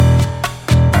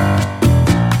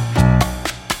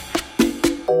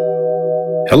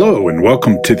Hello, and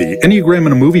welcome to the Enneagram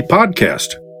in a Movie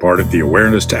podcast, part of the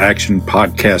Awareness to Action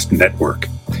podcast network.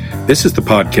 This is the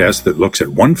podcast that looks at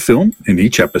one film in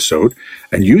each episode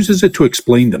and uses it to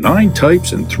explain the 9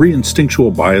 types and 3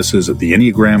 instinctual biases of the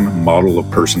Enneagram model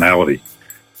of personality.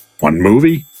 One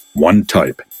movie, one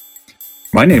type.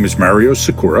 My name is Mario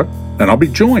Sakura, and I'll be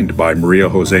joined by Maria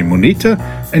Jose Munita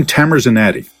and Tamer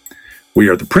Zanatti. We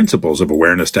are the principals of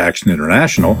Awareness to Action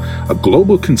International, a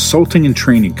global consulting and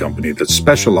training company that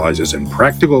specializes in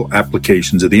practical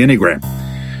applications of the Enneagram.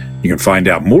 You can find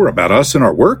out more about us and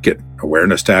our work at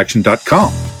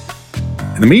awareness-to-action.com.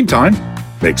 In the meantime,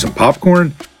 make some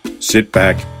popcorn, sit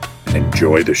back, and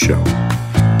enjoy the show.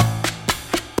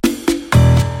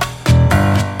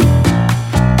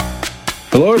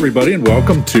 Hello, everybody, and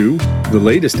welcome to the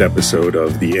latest episode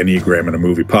of the Enneagram in a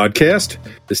Movie podcast.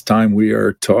 This time we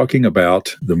are talking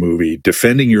about the movie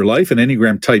Defending Your Life and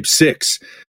Ennea-Type Six,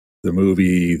 the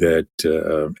movie that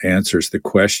answers the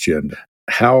question,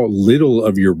 how little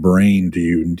of your brain do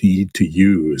you need to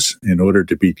use in order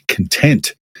to be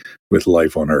content with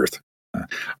life on Earth?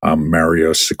 I'm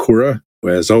Mario Sakura.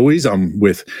 As always, I'm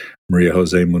with Maria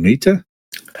Jose Munita.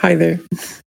 Hi there.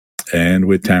 And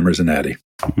with Tamer Zanatti.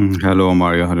 Hello,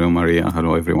 Mario. Hello, Maria.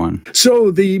 Hello, everyone. So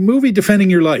the movie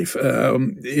Defending Your Life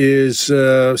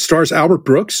stars Albert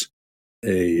Brooks,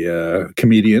 a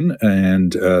comedian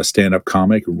and stand-up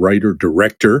comic, writer,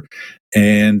 director,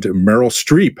 and Meryl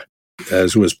Streep.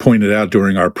 As was pointed out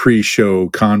during our pre-show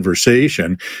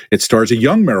conversation, it stars a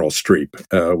young Meryl Streep,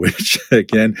 which,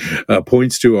 again,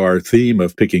 points to our theme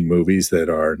of picking movies that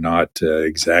are not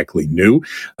exactly new.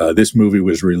 This movie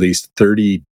was released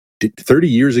 30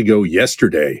 years ago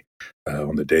yesterday,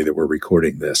 on the day that we're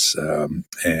recording this.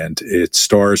 And it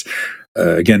stars,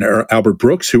 again, Albert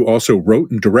Brooks, who also wrote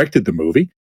and directed the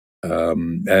movie,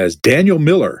 as Daniel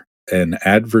Miller, an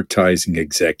advertising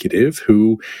executive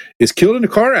who is killed in a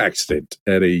car accident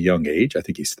at a young age. I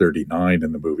think he's 39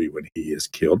 in the movie when he is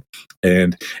killed,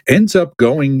 and ends up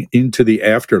going into the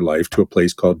afterlife to a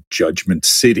place called Judgment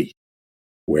City,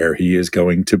 where he is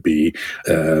going to be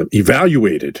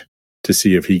evaluated to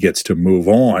see if he gets to move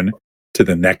on to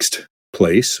the next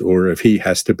place or if he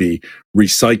has to be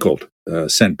recycled,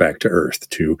 sent back to Earth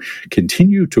to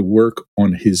continue to work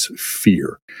on his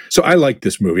fear. So I like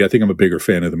this movie. I think I'm a bigger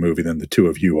fan of the movie than the two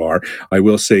of you are. I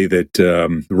will say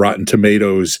that Rotten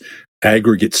Tomatoes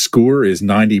aggregate score is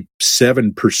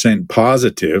 97%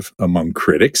 positive among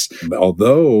critics,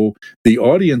 although the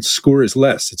audience score is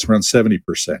less. It's around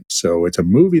 70%. So it's a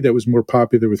movie that was more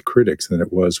popular with critics than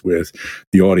it was with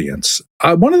the audience.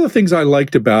 One of the things I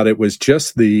liked about it was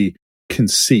just the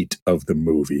conceit of the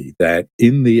movie, that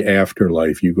in the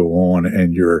afterlife you go on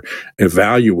and you're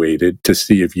evaluated to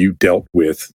see if you dealt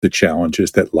with the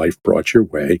challenges that life brought your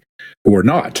way or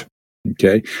not.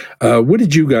 Okay. What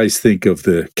did you guys think of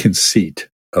the conceit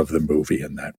of the movie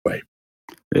in that way?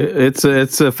 It's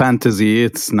a fantasy.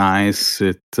 It's nice.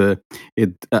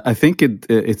 I think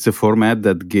it's a format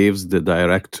that gives the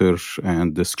director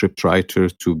and the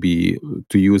scriptwriter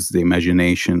to use the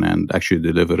imagination and actually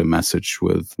deliver a message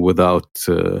without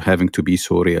having to be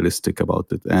so realistic about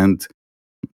it. And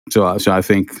so I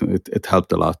think it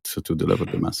helped a lot to deliver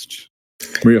the message.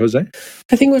 Maria Jose?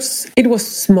 I think it was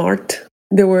smart.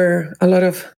 There were a lot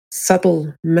of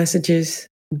subtle messages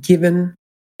given,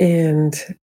 and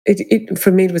it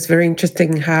for me it was very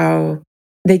interesting how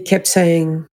they kept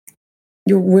saying,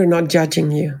 "We're not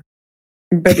judging you,"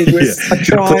 but it was a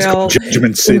trial.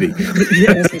 Judgment City.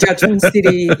 Yes, Judgment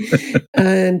City,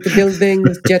 and the building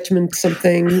was Judgment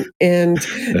something, and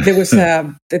there was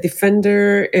the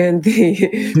defender and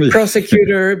the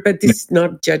prosecutor, but it's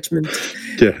not judgment.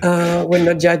 Yeah. We're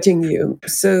not judging you.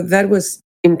 So that was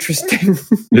interesting.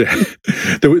 Yeah,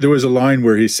 there was a line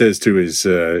where he says to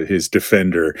his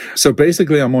defender, "So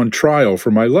basically, I'm on trial for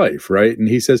my life, right?" And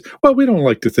he says, "Well, we don't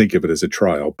like to think of it as a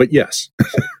trial, but yes."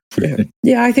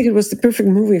 Yeah, I think it was the perfect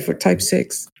movie for Type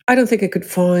 6. I don't think I could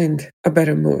find a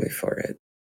better movie for it.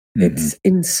 Mm-hmm. It's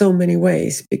in so many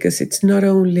ways, because it's not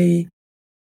only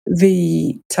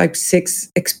the Type 6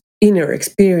 inner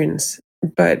experience,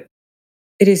 but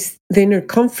it is the inner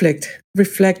conflict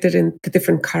reflected in the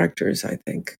different characters, I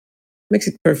think. Makes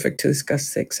it perfect to discuss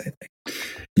 6, I think.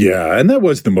 Yeah, and that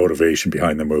was the motivation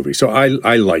behind the movie. So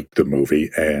I liked the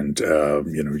movie, and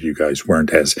you guys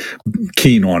weren't as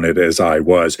keen on it as I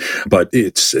was. But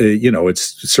it's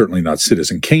it's certainly not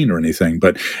Citizen Kane or anything.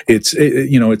 But it's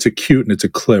a cute and it's a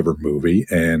clever movie,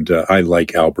 and I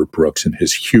like Albert Brooks and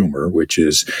his humor, which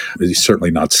is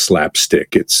certainly not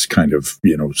slapstick. It's kind of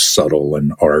subtle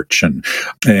and arch, and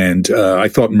I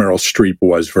thought Meryl Streep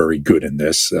was very good in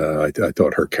this. I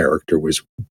thought her character was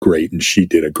great, and she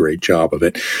did a great job of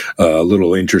it. A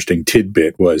little interesting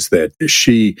tidbit was that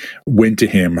she went to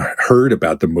him, heard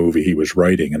about the movie he was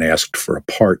writing, and asked for a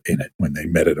part in it when they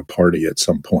met at a party at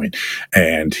some point.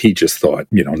 And he just thought,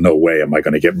 no way am I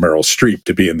going to get Meryl Streep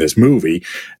to be in this movie.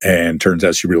 And turns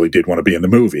out she really did want to be in the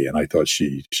movie. And I thought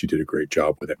she did a great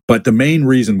job with it. But the main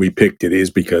reason we picked it is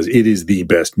because it is the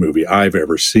best movie I've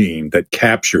ever seen that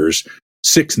captures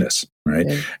sickness, right?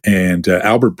 Yeah. And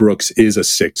Albert Brooks is a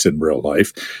six in real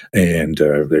life, and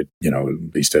at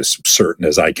least as certain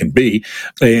as I can be.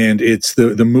 And it's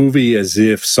the movie as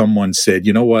if someone said,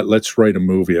 you know what, let's write a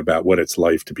movie about what it's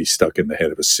like to be stuck in the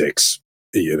head of a six,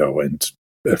 and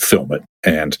film it.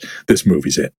 And this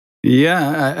movie's it.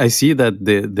 Yeah, I see that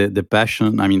the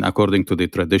passion, according to the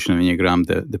traditional Enneagram,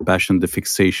 the passion, the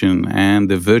fixation, and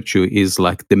the virtue is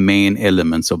like the main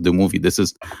elements of the movie. This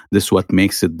is what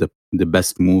makes it the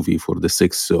best movie for the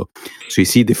six. So you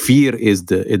see, the fear is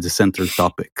the central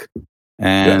topic.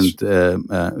 And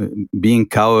yes. Being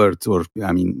coward or,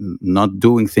 not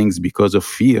doing things because of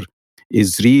fear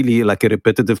is really like a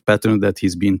repetitive pattern that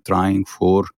he's been trying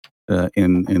for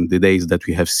in the days that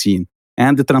we have seen.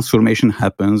 And the transformation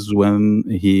happens when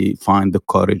he finds the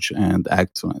courage and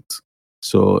acts on it.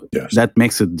 So yes. That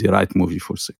makes it the right movie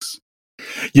for six.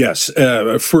 Yes,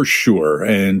 for sure.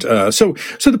 And so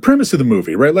the premise of the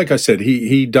movie, right? Like I said,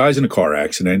 he dies in a car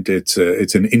accident. It's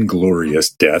an inglorious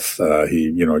death.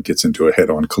 He gets into a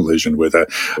head-on collision with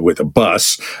a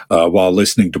bus while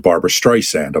listening to Barbra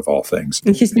Streisand, of all things.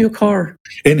 In his new car.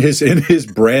 In his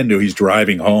brand new, he's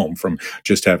driving home from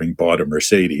just having bought a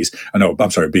Mercedes.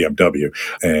 BMW,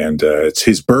 and it's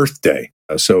his birthday.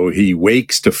 So he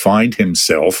wakes to find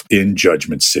himself in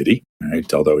Judgment City,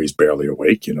 right? Although he's barely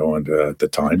awake, at the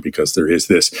time, because there is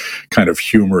this kind of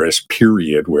humorous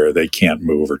period where they can't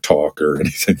move or talk or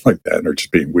anything like that, and are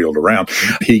just being wheeled around.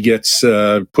 He gets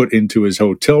put into his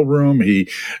hotel room.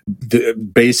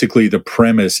 Basically, the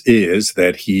premise is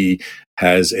that he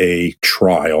has a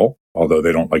trial, although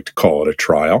they don't like to call it a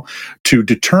trial, to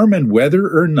determine whether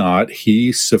or not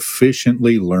he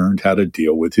sufficiently learned how to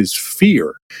deal with his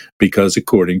fear. Because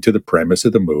according to the premise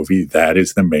of the movie, that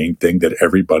is the main thing that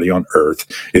everybody on Earth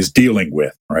is dealing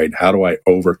with, right? How do I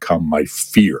overcome my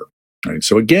fear? Right.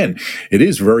 So again, it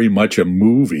is very much a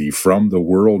movie from the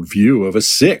worldview of a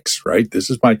six, right? This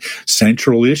is my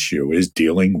central issue, is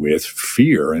dealing with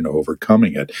fear and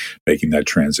overcoming it, making that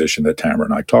transition that Tamer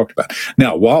and I talked about.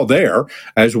 Now, while there,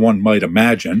 as one might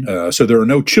imagine, so there are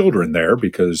no children there,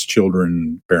 because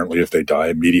children, apparently, if they die,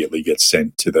 immediately get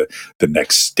sent to the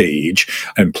next stage.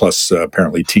 And plus,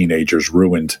 apparently, teenagers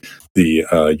ruined the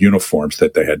uniforms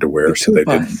that they had to wear. So they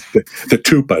didn't. The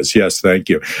tupas, yes, thank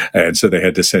you. And so they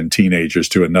had to send teenagers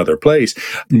to another place.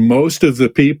 Most of the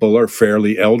people are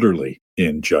fairly elderly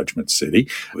in Judgment City.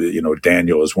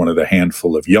 Daniel is one of the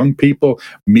handful of young people,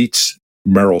 meets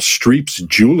Meryl Streep's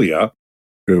Julia,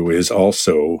 who is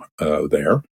also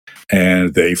there.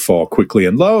 And they fall quickly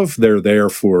in love. They're there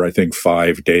for, I think,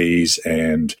 5 days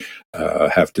and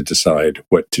have to decide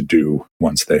what to do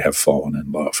once they have fallen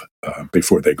in love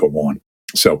before they go on.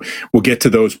 So we'll get to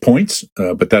those points,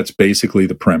 but that's basically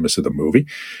the premise of the movie.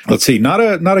 Let's see, not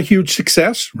a huge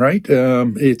success, right?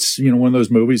 It's one of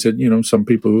those movies that some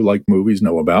people who like movies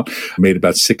know about. Made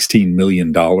about $16 million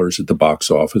at the box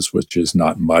office, which is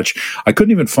not much. I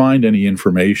couldn't even find any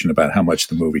information about how much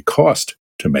the movie cost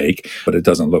to make, but it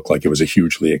doesn't look like it was a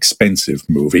hugely expensive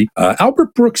movie.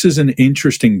 Albert Brooks is an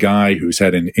interesting guy who's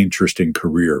had an interesting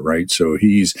career, right? So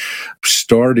he's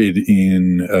started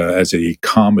in as a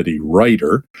comedy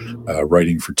writer,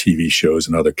 writing for TV shows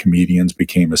and other comedians,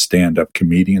 became a stand-up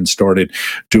comedian, started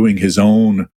doing his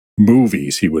own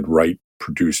movies. He would write,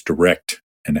 produce, direct,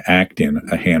 and act in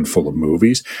a handful of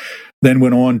movies. Then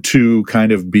went on to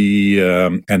kind of be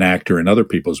an actor in other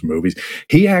people's movies.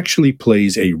 He actually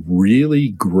plays a really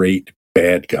great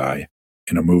bad guy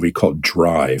in a movie called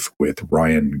Drive with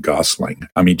Ryan Gosling.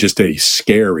 Just a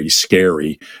scary,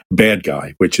 scary bad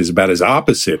guy, which is about as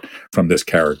opposite from this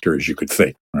character as you could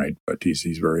think, right? But he's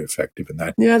very effective in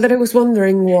that. Yeah, that I was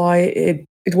wondering why it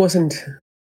wasn't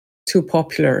too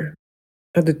popular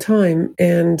at the time.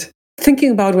 And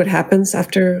thinking about what happens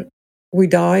after we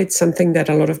die, it's something that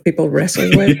a lot of people wrestle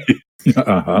with.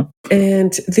 Uh-huh.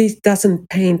 And this doesn't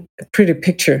paint a pretty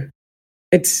picture.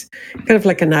 It's kind of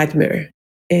like a nightmare.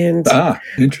 And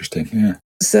interesting. Yeah.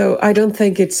 So I don't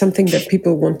think it's something that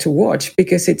people want to watch,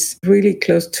 because it's really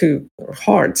close to our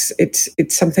hearts. It's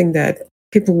something that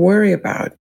people worry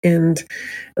about. And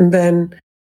then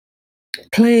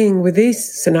playing with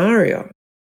this scenario,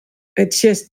 it's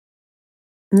just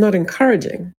not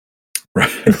encouraging. Right.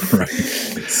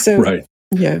 So right.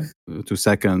 Yeah. To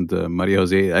second Maria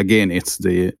Jose, again, it's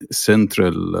the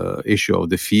central issue of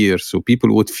the fear. So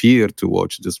people would fear to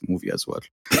watch this movie as well.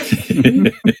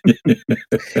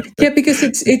 Yeah, because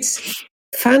it's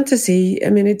fantasy. I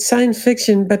mean, it's science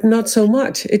fiction, but not so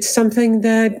much. It's something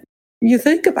that you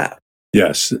think about.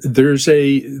 Yes, there's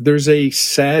a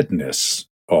sadness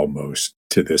almost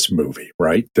to this movie,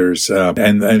 right? There's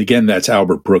and again, that's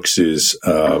Albert Brooks's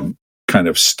kind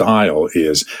of style,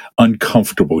 is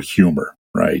uncomfortable humor,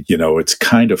 right? You know, it's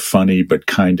kind of funny, but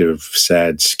kind of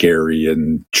sad, scary,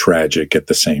 and tragic at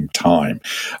the same time.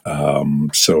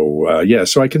 So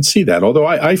I can see that. Although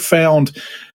I found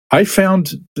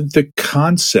the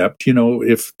concept, you know,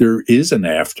 if there is an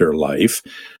afterlife,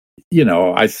 you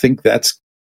know, I think that's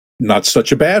not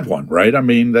such a bad one, right? I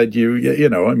mean,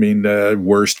 that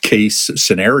worst case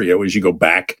scenario is you go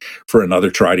back for another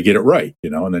try to get it right, you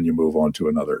know, and then you move on to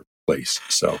another place.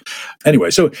 So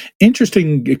anyway, so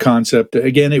interesting concept.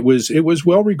 Again, it was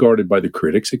well regarded by the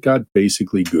critics. It got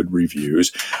basically good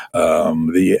reviews.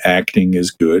 The acting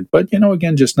is good, but, you know,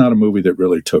 again, just not a movie that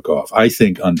really took off. I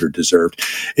think underdeserved.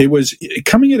 It was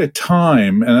coming at a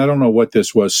time, and I don't know what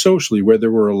this was socially, where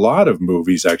there were a lot of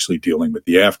movies actually dealing with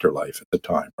the afterlife at the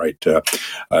time, right?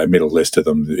 I made a list of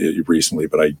them recently,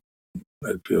 but I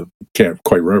can't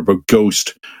quite remember. But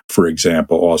Ghost, for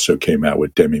example, also came out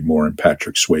with Demi Moore and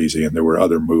Patrick Swayze, and there were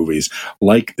other movies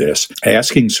like this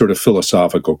asking sort of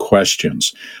philosophical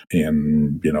questions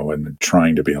in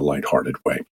trying to be a lighthearted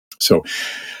way. So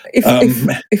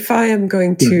if I am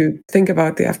going to think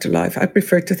about the afterlife, I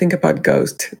prefer to think about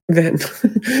Ghost than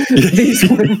these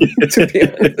one, to be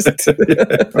honest.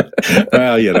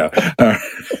 Well, you know,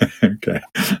 okay,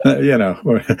 you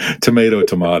know,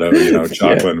 tomato, you know,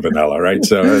 chocolate and vanilla, right?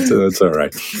 So that's all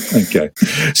right. Okay,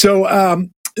 so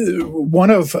one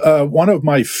of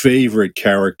my favorite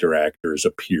character actors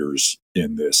appears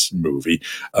in this movie,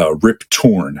 Rip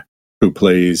Torn, who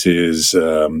plays his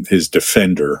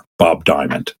defender, Bob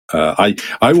Diamond. I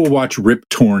will watch Rip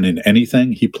Torn in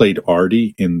anything. He played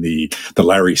Artie in the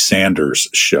Larry Sanders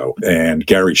Show, and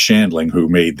Gary Shandling, who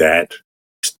made that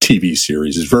TV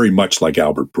series, is very much like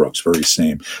Albert Brooks, very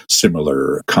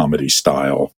similar comedy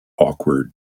style,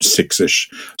 awkward, Six-ish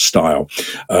style.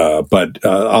 But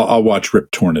I'll watch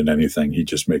Rip Torn in anything. He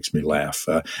just makes me laugh.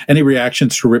 Any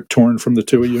reactions to Rip Torn from the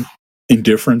two of you?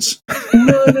 Indifference?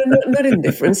 No, not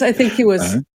indifference. I think he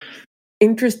was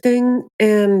interesting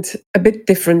and a bit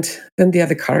different than the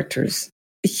other characters.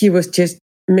 He was just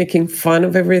making fun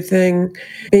of everything,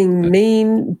 being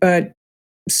mean, but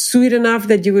sweet enough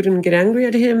that you wouldn't get angry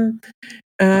at him.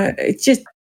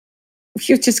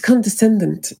 He was just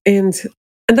condescending, and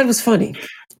that was funny.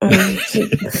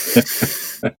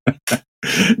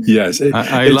 Yes,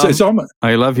 I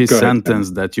love his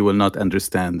sentence that you will not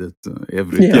understand it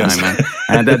every time,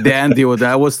 and at the end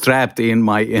I was trapped in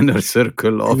my inner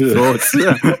circle of thoughts.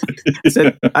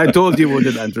 Said, I told you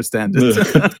wouldn't understand it.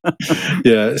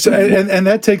 Yeah, so, and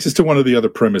that takes us to one of the other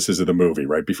premises of the movie,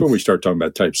 right? Before we start talking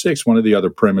about Type 6, one of the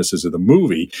other premises of the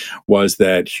movie was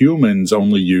that humans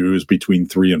only use between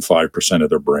 3 and 5% of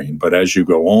their brain, but as you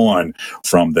go on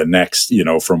from the next, you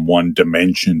know, from one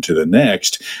dimension to the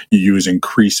next, you use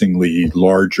increasingly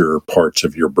larger parts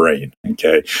of your brain.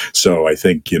 Okay. So I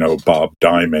think, you know, Bob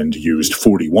Diamond used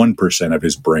 41% of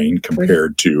his brain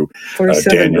compared to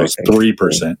Daniel's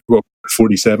 3%. Well,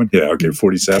 47? Yeah, okay,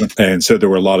 47. And so there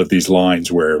were a lot of these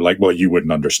lines where, like, well, you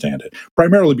wouldn't understand it,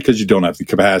 primarily because you don't have the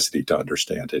capacity to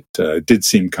understand it. It did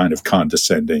seem kind of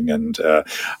condescending and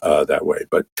that way.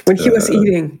 But when he was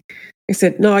eating, he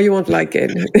said, "No, you won't like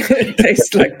it. It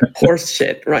tastes like horse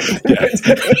shit, right?"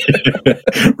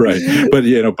 Right. But,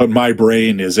 you know, but my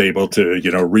brain is able to, you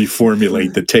know,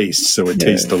 reformulate the taste so it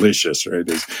tastes delicious, right?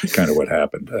 Is kind of what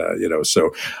happened, you know.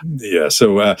 So, yeah.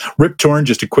 So Rip Torn,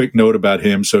 just a quick note about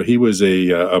him. So he was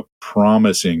a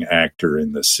promising actor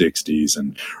in the 60s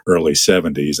and early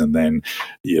 70s. And then,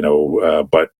 you know,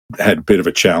 but had a bit of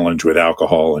a challenge with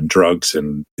alcohol and drugs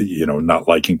and, you know, not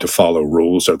liking to follow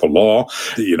rules or the law,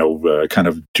 you know, kind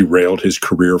of derailed his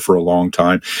career for a long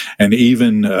time. And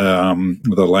even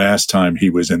the last time he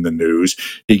was in the news,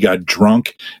 he got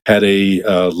drunk, had a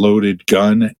loaded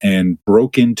gun, and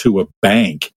broke into a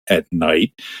bank at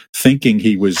night, thinking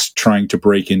he was trying to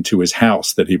break into his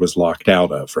house that he was locked out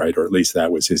of, right? Or at least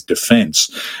that was his defense.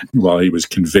 While he was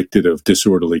convicted of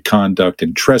disorderly conduct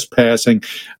and trespassing,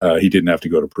 he didn't have to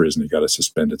go to prison. He got a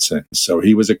suspended sentence. So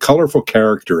he was a colorful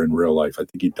character in real life. I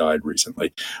think he died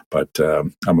recently, but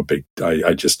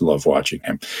I just love watching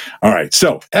him. All right.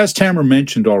 So as Tamer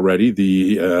mentioned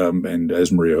already, and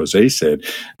as Maria Jose said,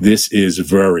 this is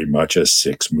very much a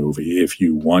Six movie. If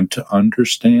you want to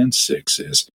understand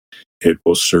Sixes, it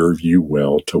will serve you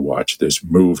well to watch this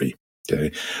movie.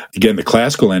 Okay. Again, the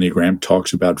classical Enneagram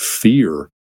talks about fear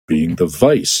being the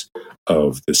vice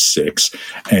of the six.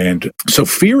 And so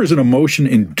fear is an emotion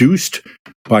induced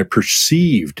by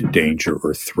perceived danger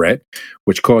or threat,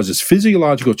 which causes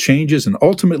physiological changes and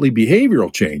ultimately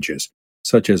behavioral changes,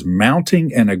 such as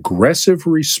mounting an aggressive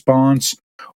response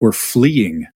or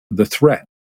fleeing the threat.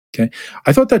 Okay.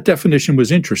 I thought that definition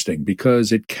was interesting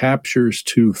because it captures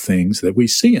two things that we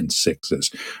see in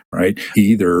sixes, right?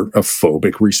 Either a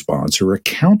phobic response or a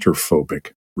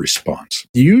counterphobic response.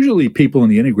 Usually people in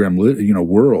the Enneagram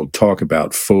world talk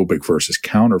about phobic versus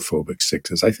counterphobic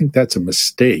sixes. I think that's a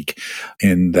mistake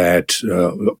in that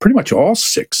pretty much all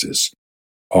sixes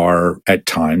are at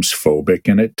times phobic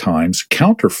and at times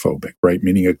counterphobic, right?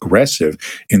 Meaning aggressive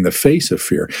in the face of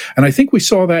fear. And I think we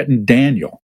saw that in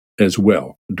Daniel as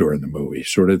well during the movie,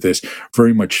 sort of this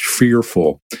very much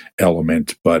fearful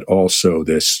element, but also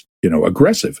this,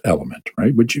 aggressive element,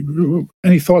 right?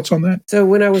 Any thoughts on that? So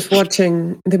when I was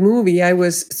watching the movie, I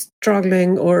was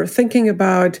struggling or thinking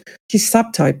about his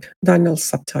subtype, Daniel's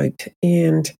subtype.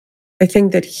 And I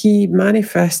think that he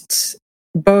manifests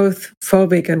both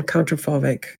phobic and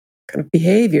counterphobic kind of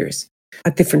behaviors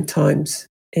at different times.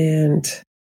 And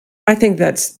I think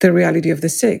that's the reality of the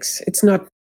six. It's not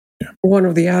one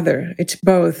or the other. It's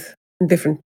both in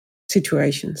different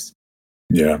situations.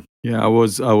 Yeah. Yeah, I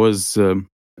was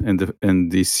in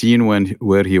the scene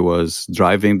where he was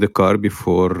driving the car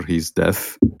before his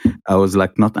death. I was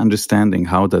like not understanding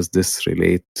how does this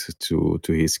relate to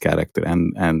his character,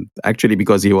 and actually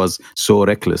because he was so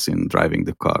reckless in driving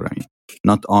the car. I mean,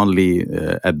 not only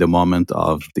at the moment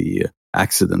of the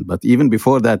accident, but even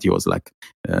before that, he was like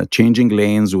changing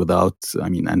lanes without,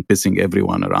 and pissing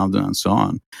everyone around him and so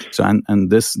on. So, and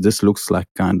this looks like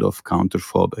kind of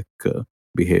counterphobic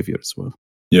behavior as well.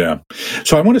 Yeah.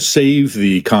 So I want to save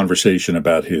the conversation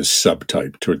about his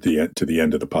subtype to the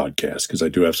end of the podcast, because I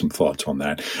do have some thoughts on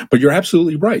that. But you're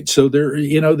absolutely right. So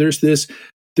there's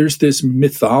this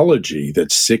mythology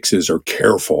that sixes are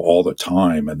careful all the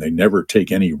time and they never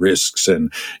take any risks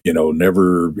and,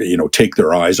 never, take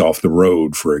their eyes off the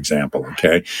road, for example.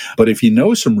 Okay. But if you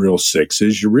know some real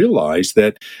sixes, you realize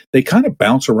that they kind of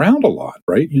bounce around a lot,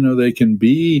 right? They can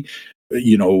be,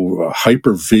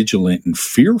 hyper vigilant and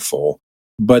fearful,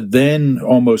 but then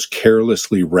almost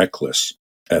carelessly reckless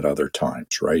at other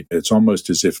times, right? It's almost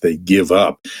as if they give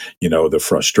up, the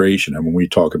frustration. And when we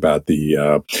talk about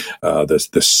the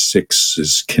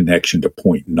six's connection to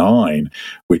 0.9,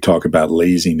 we talk about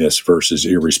laziness versus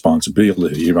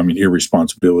irresponsibility.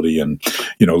 Irresponsibility and,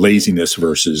 laziness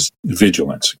versus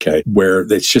vigilance, okay? Where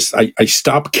it's just, I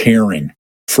stop caring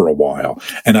for a while.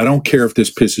 And I don't care if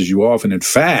this pisses you off. And in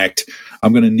fact,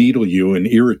 I'm going to needle you and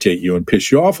irritate you and piss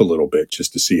you off a little bit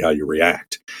just to see how you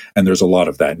react. And there's a lot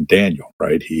of that in Daniel,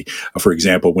 right? He, for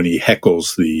example, when he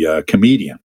heckles the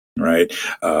comedian, right,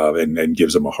 and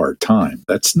gives him a hard time,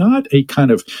 that's not a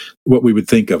kind of what we would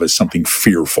think of as something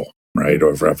fearful, right,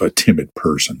 or of a timid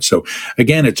person. So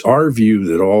again, it's our view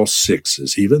that all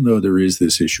sixes, even though there is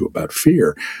this issue about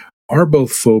fear, are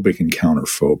both phobic and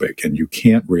counterphobic, and you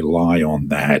can't rely on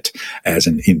that as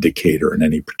an indicator in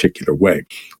any particular way.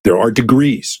 There are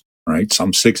degrees, right?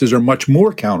 Some sixes are much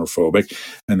more counterphobic,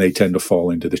 and they tend to fall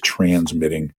into the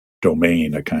transmitting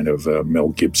domain, a kind of Mel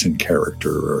Gibson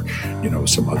character or,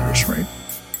 some others, right?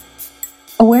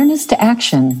 Awareness to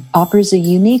Action offers a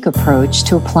unique approach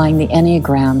to applying the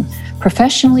Enneagram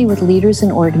professionally with leaders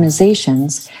and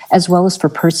organizations, as well as for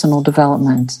personal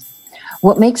development.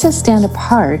 What makes us stand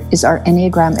apart is our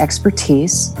Enneagram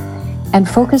expertise and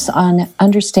focus on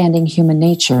understanding human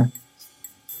nature.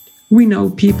 We know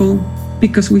people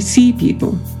because we see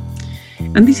people.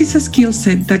 And this is a skill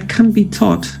set that can be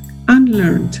taught and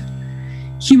learned.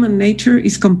 Human nature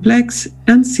is complex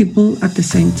and simple at the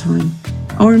same time.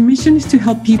 Our mission is to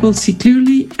help people see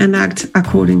clearly and act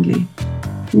accordingly.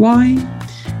 Why?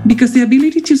 Because the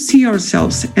ability to see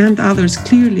ourselves and others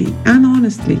clearly and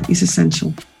honestly is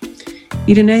essential.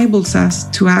 It enables us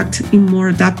to act in more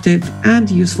adaptive and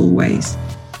useful ways.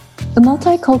 The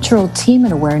Multicultural Team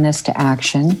in Awareness to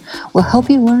Action will help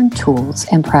you learn tools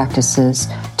and practices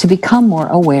to become more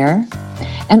aware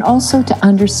and also to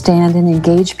understand and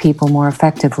engage people more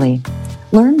effectively.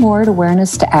 Learn more at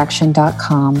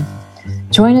awareness-to-action.com.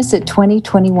 Join us at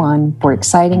 2021 for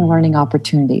exciting learning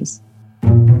opportunities.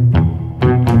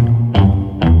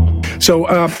 So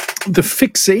the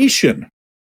fixation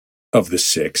of the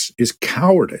six is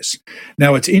cowardice.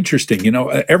 Now, it's interesting,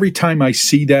 every time I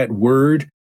see that word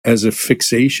as a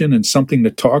fixation and something to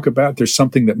talk about, there's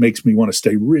something that makes me want to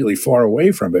stay really far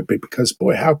away from it, because,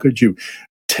 boy, how could you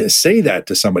to say that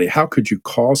to somebody. How could you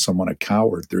call someone a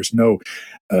coward? There's no,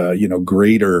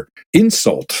 greater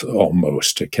insult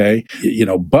almost. Okay.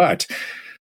 But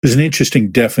there's an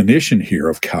interesting definition here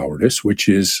of cowardice, which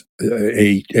is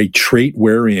a trait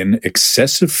wherein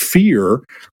excessive fear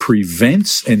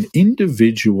prevents an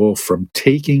individual from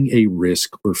taking a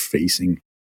risk or facing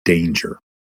danger.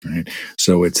 Right?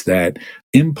 So it's that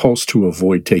impulse to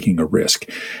avoid taking a risk.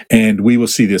 And we will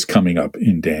see this coming up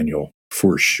in Daniel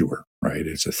for sure, right?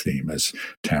 It's a theme, as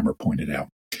Tamer pointed out.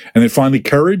 And then finally,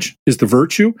 courage is the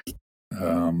virtue.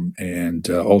 And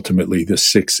ultimately, the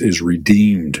six is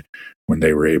redeemed when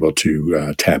they were able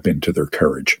to tap into their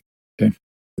courage. Okay?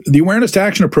 The awareness to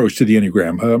action approach to the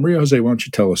Enneagram. Maria Jose, why don't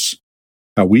you tell us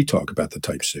how we talk about the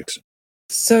type 6?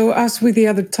 So, as with the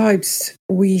other types,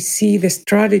 we see the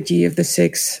strategy of the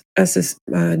six as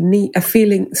a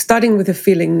feeling, starting with a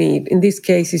feeling need. In this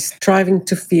case, is striving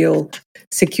to feel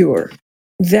secure.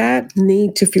 That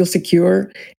need to feel secure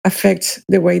affects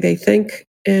the way they think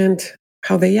and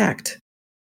how they act.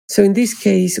 So, in this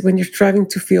case, when you're striving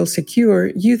to feel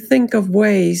secure, you think of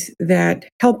ways that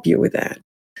help you with that.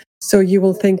 So, you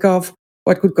will think of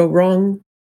what could go wrong,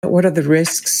 what are the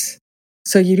risks.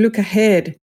 So, you look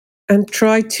ahead and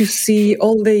try to see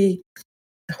all the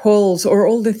holes or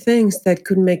all the things that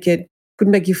could make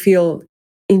you feel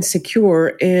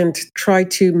insecure, and try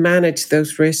to manage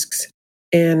those risks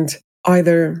and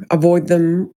either avoid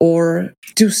them or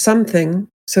do something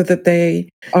so that they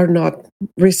are not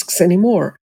risks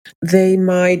anymore. They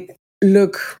might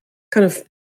look kind of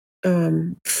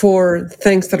for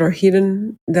things that are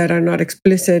hidden, that are not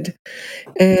explicit,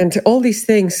 and all these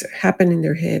things happen in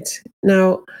their heads.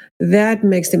 Now, that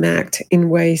makes them act in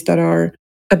ways that are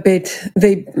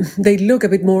they look a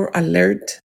bit more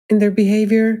alert in their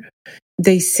behavior.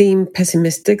 They seem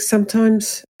pessimistic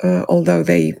sometimes, although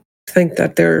they think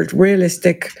that they're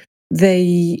realistic.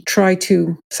 They try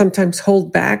to sometimes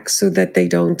hold back so that they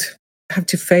don't have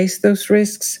to face those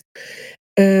risks,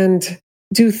 and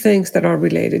do things that are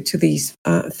related to these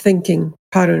thinking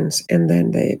patterns, and then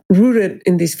they rooted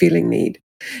in this feeling need.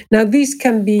 Now, these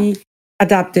can be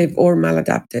adaptive or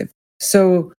maladaptive.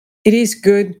 So it is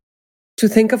good to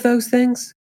think of those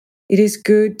things. It is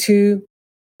good to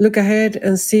look ahead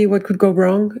and see what could go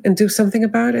wrong and do something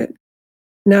about it.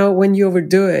 Now, when you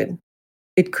overdo it,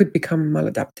 it could become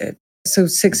maladaptive. So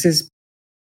sixes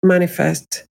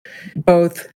manifest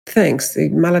both things, the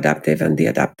maladaptive and the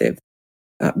adaptive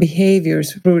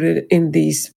behaviors rooted in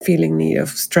these feeling need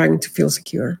of trying to feel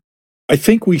secure. I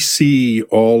think we see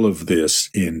all of this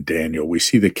in Daniel. We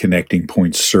see the connecting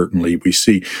points, certainly. We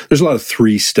see there's a lot of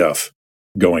 3 stuff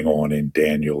going on in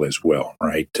Daniel as well,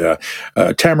 right?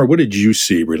 Tamer, what did you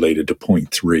see related to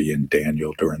point 3 in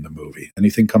Daniel during the movie?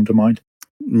 Anything come to mind?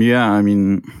 Yeah, I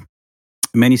mean,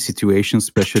 many situations,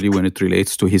 especially when it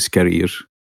relates to his career,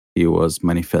 he was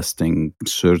manifesting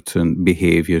certain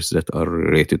behaviors that are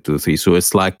related to the 3. So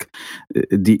it's like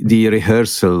the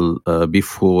rehearsal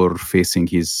before facing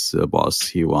his boss.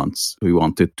 He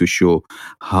wanted to show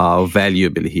how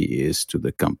valuable he is to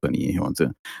the company.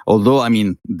 Although, I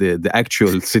mean, the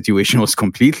actual situation was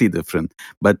completely different,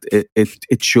 but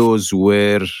it shows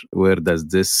where does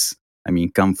this, I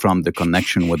mean, come from the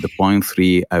connection with the point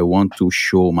 3. I want to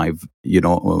show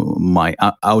my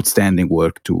outstanding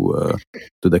work to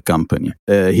the company.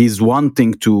 He's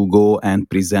wanting to go and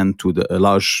present to a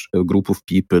large group of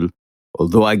people.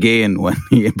 Although, again, when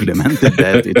he implemented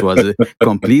that, it was a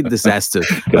complete disaster.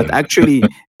 But actually,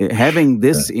 having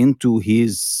this into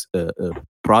his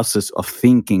process of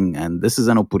thinking, and this is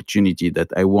an opportunity that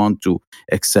I want to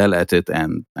excel at it,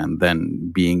 and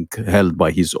then being held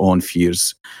by his own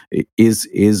fears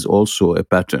is also a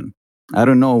pattern. I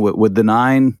don't know, with the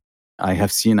 9, I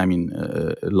have seen, I mean,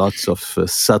 lots of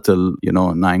subtle,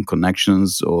 9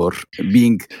 connections, or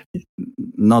being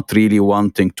not really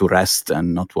wanting to rest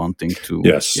and not wanting to,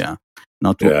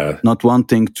 not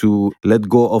wanting to let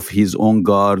go of his own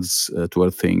guards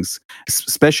toward things,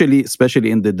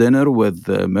 especially in the dinner with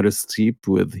Meryl Streep,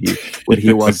 where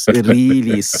he was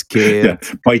really scared.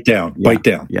 Bite down. Yeah,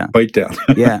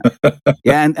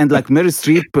 and like Meryl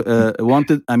Streep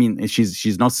wanted. I mean,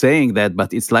 she's not saying that,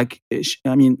 but it's like,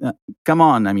 come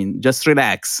on. I mean, just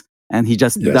relax, and he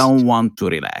just don't want to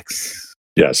relax.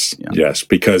 Yes,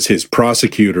 because his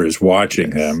prosecutor is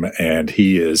watching him, and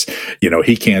he is,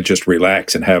 he can't just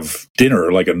relax and have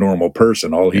dinner like a normal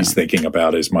person. All he's thinking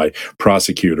about is my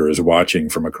prosecutor is watching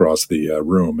from across the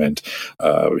room, and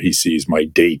he sees my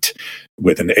date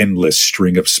with an endless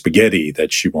string of spaghetti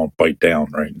that she won't bite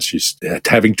down, right? And she's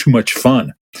having too much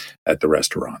fun at the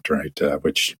restaurant, right?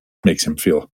 Which makes him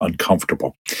feel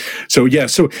uncomfortable. So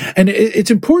and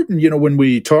it's important, when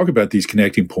we talk about these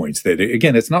connecting points, that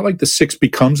again, it's not like the 6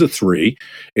 becomes a 3.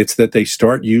 It's that they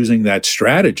start using that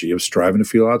strategy of striving to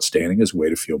feel outstanding as a way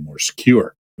to feel more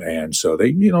secure. And so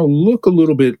they, look a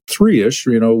little bit 3-ish,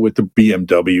 with the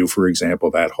BMW, for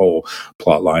example, that whole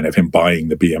plot line of him buying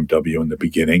the BMW in the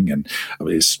beginning, and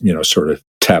is, sort of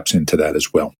taps into that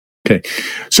as well. Okay.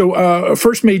 So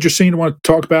first major scene I want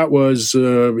to talk about was,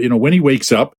 when he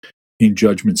wakes up in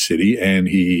Judgment City, and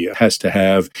he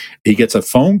gets a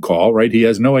phone call, right? He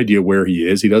has no idea where he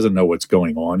is. He doesn't know what's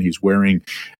going on. He's wearing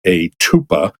a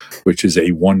tupa, which is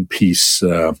a one-piece,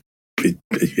 I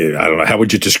don't know, how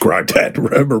would you describe that?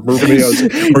 Remember, Maria,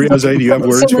 do you have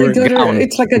words for it? Gown.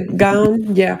 It's like a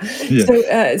gown, yeah.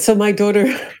 So my daughter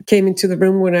came into the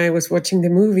room when I was watching the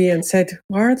movie and said,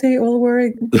 "Why are they all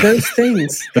wearing those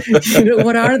things?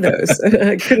 What are those?"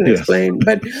 I couldn't explain.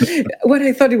 But what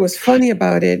I thought it was funny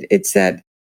about it's that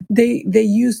they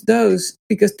use those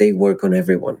because they work on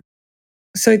everyone.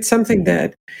 So it's something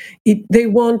that they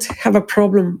won't have a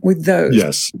problem with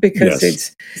those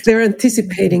because they're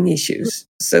anticipating issues.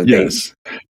 So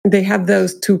they have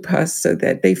those tupas so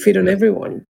that they fit on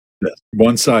everyone. Yes.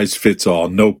 One size fits all,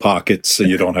 no pockets, so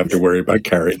you don't have to worry about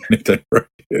carrying anything. Right?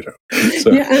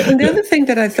 And the other thing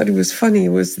that I thought was funny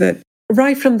was that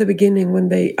right from the beginning, when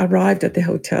they arrived at the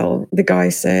hotel, the guy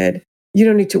said, "You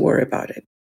don't need to worry about it.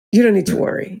 You don't need to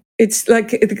worry." It's like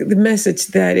the message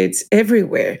that it's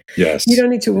everywhere. Yes. You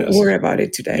don't need to worry about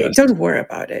it today. Yes. Don't worry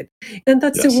about it. And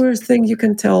that's the worst thing you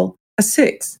can tell a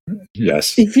 6.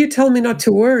 Yes. If you tell me not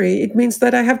to worry, it means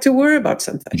that I have to worry about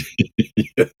something.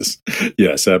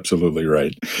 Yes, absolutely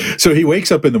right. So he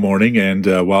wakes up in the morning, and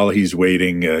while he's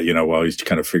waiting, while he's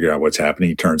kind of figuring out what's happening,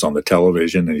 he turns on the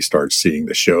television and he starts seeing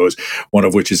the shows, one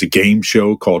of which is a game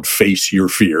show called Face Your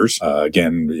Fears.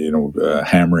 Again,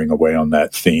 hammering away on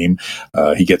that theme.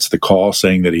 He gets the call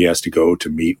saying that he has to go to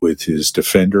meet with his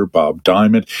defender, Bob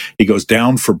Diamond. He goes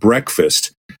down for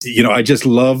breakfast. I just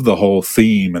love the whole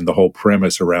theme and the whole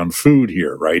premise around food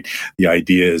here, right? The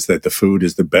idea is that the food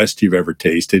is the best you've ever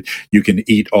tasted. You can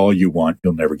eat all you want.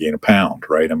 You'll never gain a pound,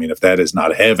 right? I mean, if that is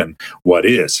not heaven, what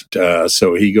is?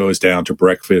 So he goes down to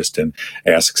breakfast and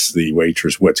asks the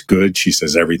waitress, "What's good?" She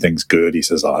says, "Everything's good." He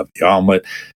says, "I'll have the omelet."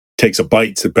 Takes a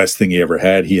bite. It's the best thing he ever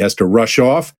had. He has to rush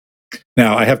off.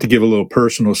 Now, I have to give a little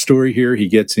personal story here. He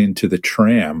gets into the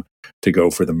tram to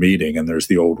go for the meeting, and there's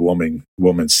the old woman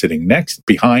sitting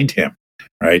behind him,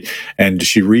 right? And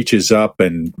she reaches up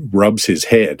and rubs his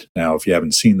head. Now, if you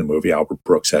haven't seen the movie, Albert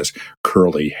Brooks has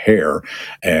curly hair,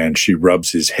 and she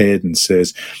rubs his head and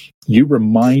says, "You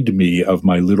remind me of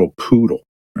my little poodle,"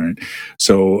 right?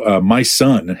 So my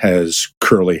son has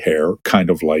curly hair, kind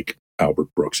of like Albert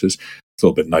Brooks's. It's a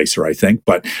little bit nicer, I think.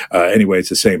 But anyway, it's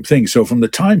the same thing. So from the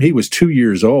time he was 2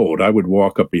 years old, I would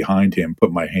walk up behind him,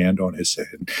 put my hand on his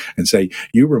head and say,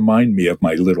 "You remind me of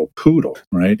my little poodle,"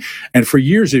 right? And for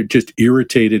years, it just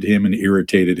irritated him. And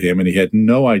he had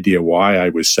no idea why I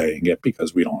was saying it,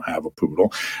 because we don't have a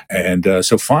poodle. And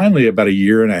so finally, about a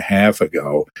year and a half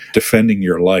ago, Defending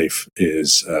Your Life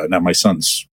is, now my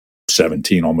son's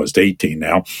 17, almost 18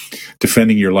 now.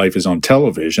 Defending Your Life is on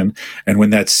television. And when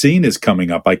that scene is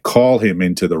coming up, I call him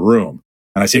into the room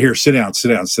and I say, "Here, sit down,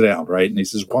 right?" And he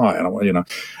says, "Why?" I don't,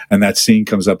 and that scene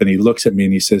comes up and he looks at me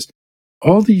and he says,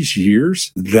 "All these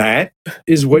years, that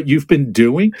is what you've been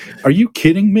doing? Are you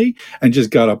kidding me?" And just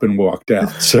got up and walked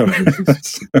out. So,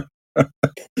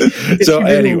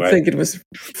 Anyway, think it was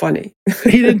funny.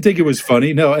 He didn't think it was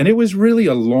funny, no. And it was really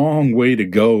a long way to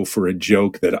go for a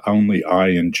joke that only I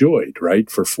enjoyed, right,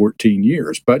 for 14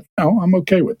 years. But I'm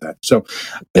okay with that. So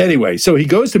anyway, so he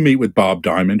goes to meet with Bob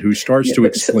Diamond, who starts to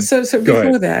explain. So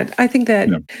before that, I think that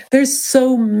there's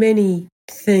so many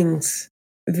things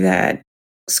that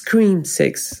scream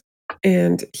 6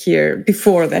 and here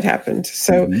before that happened.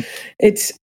 So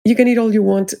it's, you can eat all you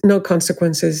want, no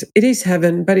consequences. It is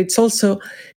heaven, but it's also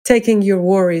taking your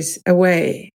worries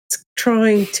away. It's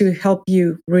trying to help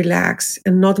you relax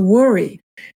and not worry.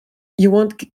 You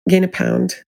won't gain a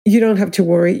pound. You don't have to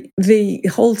worry. The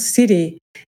whole city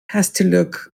has to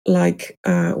look like,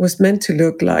 was meant to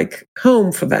look like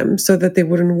home for them so that they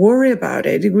wouldn't worry about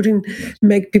it. It wouldn't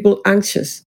make people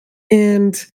anxious.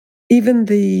 And even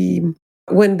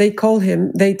when they call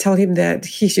him, they tell him that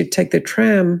he should take the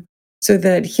tram so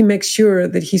that he makes sure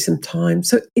that he's in time.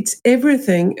 So it's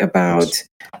everything about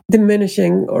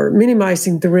diminishing or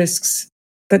minimizing the risks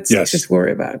that just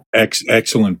worry about.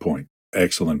 Excellent point.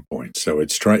 So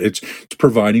it's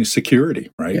providing security,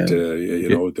 right?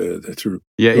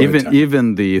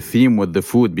 Even the theme with the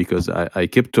food, because I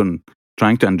kept on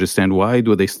trying to understand why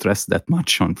do they stress that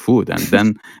much on food. And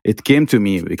then it came to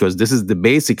me, because this is the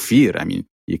basic fear. I mean,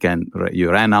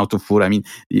 you ran out of food. I mean,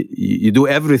 you do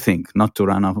everything not to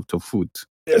run out of food.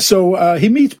 So he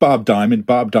meets Bob Diamond.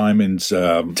 Bob Diamond's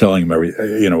telling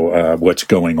him, what's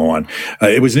going on.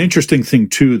 It was an interesting thing,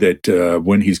 too, that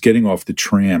when he's getting off the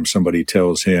tram, somebody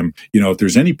tells him, if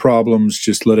there's any problems,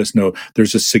 just let us know.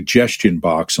 There's a suggestion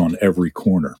box on every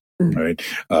corner. Right.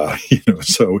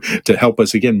 So to help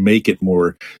us, again, make it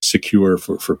more secure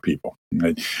for people.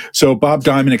 Right. So Bob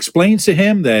Diamond explains to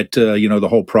him that, the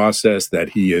whole process, that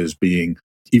he is being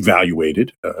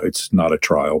evaluated. It's not a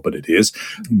trial, but it is.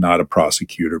 Not a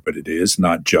prosecutor, but it is.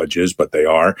 Not judges, but they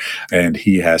are. And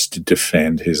he has to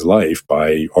defend his life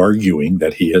by arguing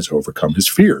that he has overcome his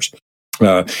fears.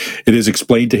 It is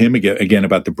explained to him again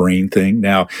about the brain thing.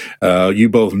 Now, you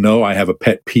both know I have a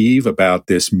pet peeve about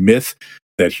this myth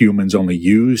that humans only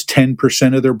use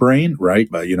 10% of their brain, right?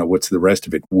 What's the rest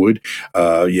of it? Wood.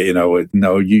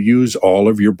 No, you use all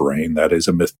of your brain. That is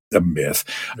a myth.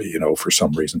 For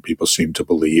some reason, people seem to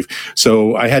believe.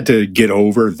 So I had to get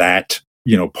over that,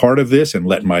 part of this and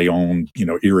let my own,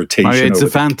 irritation. Mario, it's a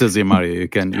fantasy, Mario. You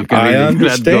can I really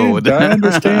understand. let go. I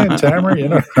understand, Tamer. I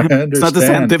understand. It's not a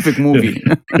scientific movie.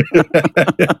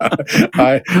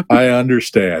 I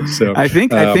understand. So I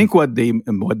think what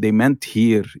they meant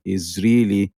here is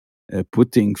really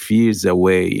putting fears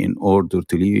away in order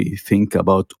to really think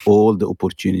about all the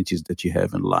opportunities that you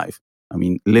have in life. I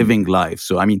mean, living life.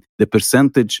 So I mean, the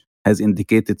percentage has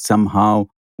indicated somehow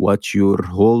what you're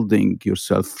holding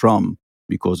yourself from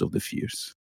because of the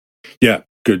fears. Yeah,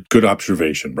 good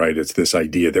observation, right? It's this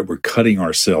idea that we're cutting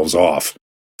ourselves off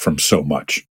from so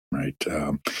much, right?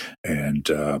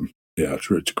 Yeah,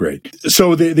 it's great.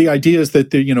 So the idea is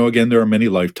that, again, there are many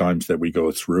lifetimes that we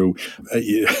go through.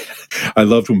 I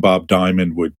loved when Bob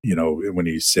Diamond would, when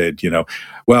he said,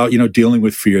 dealing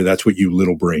with fear, that's what you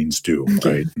little brains do,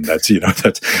 right? And that's, and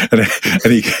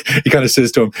he kind of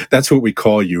says to him, that's what we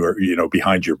call you, or,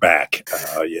 behind your back,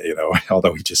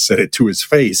 although he just said it to his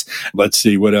face. Let's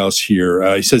see what else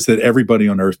here. He says that everybody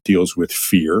on earth deals with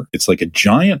fear. It's like a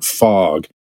giant fog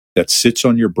that sits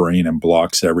on your brain and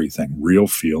blocks everything, real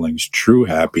feelings, true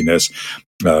happiness.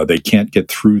 They can't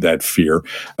get through that fear.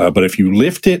 But if you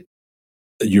lift it,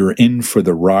 you're in for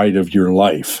the ride of your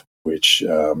life, which,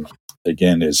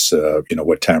 again, is,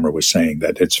 what Tamer was saying,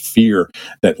 that it's fear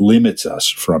that limits us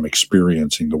from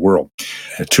experiencing the world.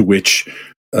 To which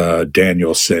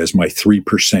Daniel says, my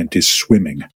 3% is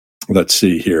swimming. Let's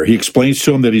see here. He explains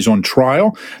to him that he's on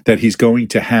trial, that he's going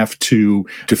to have to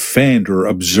defend or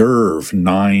observe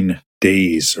 9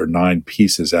 days or 9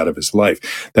 pieces out of his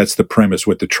life. That's the premise.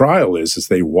 What the trial is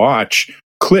they watch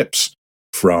clips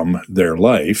from their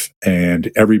life,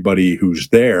 and everybody who's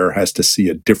there has to see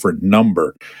a different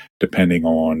number depending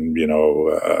on,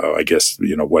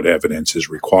 what evidence is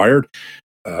required.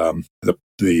 The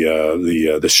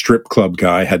strip club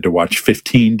guy had to watch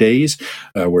 15 days,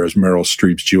 whereas Meryl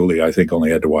Streep's Julie, I think,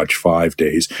 only had to watch 5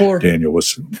 days. 4. Daniel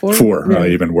was 4, yeah.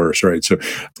 Even worse, right?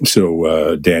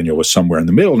 So Daniel was somewhere in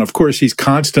the middle, and of course, he's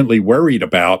constantly worried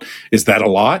about, is that a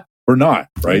lot or not?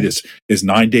 Right? Is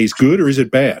 9 days good or is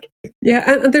it bad? Yeah,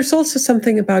 and there's also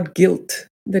something about guilt.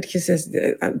 That he says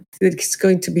that he's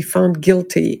going to be found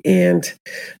guilty, and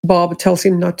Bob tells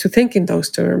him not to think in those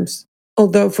terms.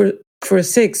 Although for a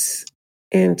 6,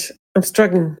 and I'm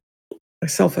struggling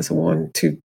myself as a 1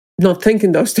 to not think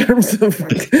in those terms of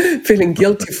feeling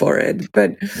guilty for it.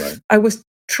 But right. I was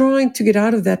trying to get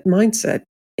out of that mindset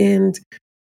and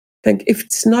think, if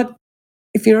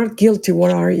you're not guilty,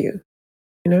 what are you?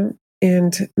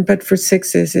 But for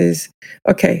 6s is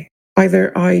okay.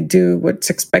 Either I do what's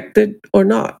expected or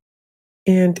not.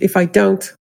 And if I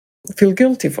don't, I feel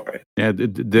guilty for it. Yeah,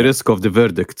 the risk of the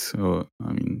verdict.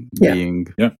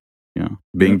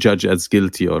 Being judged as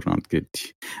guilty or not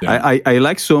guilty. Yeah. I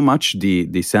like so much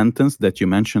the sentence that you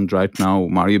mentioned right now,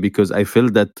 Mario, because I feel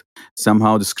that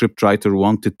somehow the scriptwriter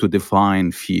wanted to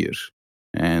define fear.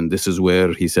 And this is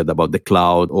where he said about the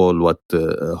cloud, all what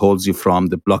holds you from,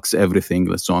 that blocks everything,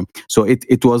 and so on. So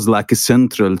it was like a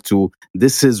central to,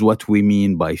 this is what we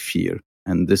mean by fear.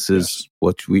 And this is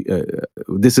what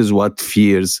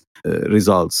fears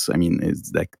results. I mean,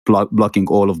 it's like blocking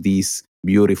all of these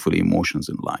beautiful emotions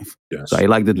in life. Yes. So I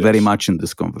liked it very much in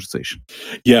this conversation.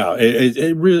 Yeah,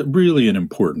 it really an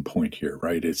important point here,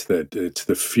 right? It's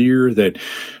the fear that,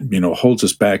 holds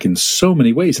us back in so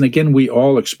many ways. And again, we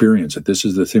all experience it. This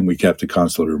is the thing we have to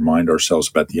constantly remind ourselves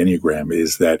about the Enneagram,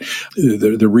 is that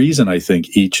the reason I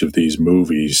think each of these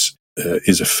movies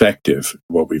is effective,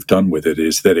 what we've done with it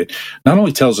is that it not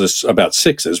only tells us about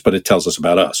sixes, but it tells us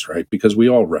about us, right? Because we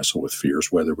all wrestle with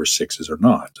fears, whether we're sixes or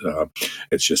not.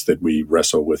 It's just that we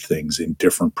wrestle with things in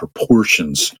different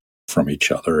proportions from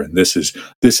each other. And this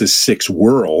is six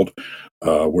world,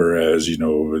 whereas,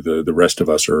 the rest of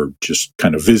us are just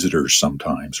kind of visitors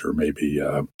sometimes, or maybe,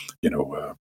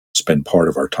 spend part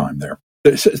of our time there.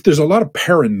 There's a lot of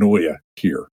paranoia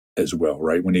here as well,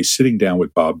 right? When he's sitting down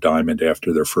with Bob Diamond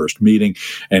after their first meeting,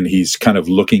 and he's kind of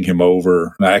looking him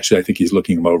over. Actually, I think he's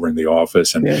looking him over in the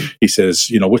office, and he says,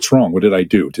 "What's wrong? What did I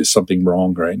do? Is something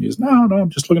wrong?" Right? And he's, "No, I'm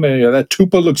just looking at you. That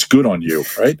tupa looks good on you."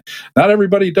 Right? Not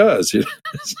everybody does.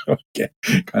 So,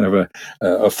 kind of a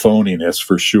phoniness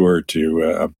for sure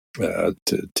to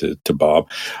Bob.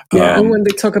 And when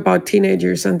they talk about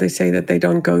teenagers and they say that they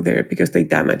don't go there because they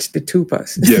damage the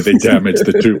tupas. They damage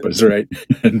the tupas, right?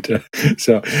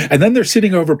 And then they're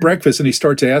sitting over breakfast, and he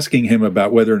starts asking him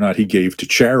about whether or not he gave to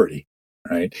charity,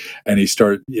 right? And he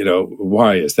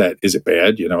why is that? Is it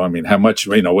bad? How much?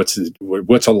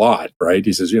 What's a lot, right?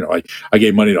 He says, I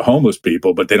gave money to homeless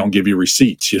people, but they don't give you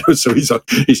receipts, So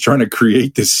he's trying to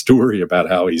create this story about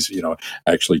how he's,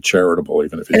 actually charitable,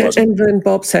 even if he wasn't. And then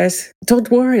Bob says, "Don't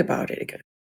worry about it again."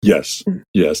 Yes,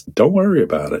 don't worry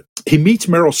about it. He meets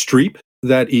Meryl Streep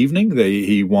that evening.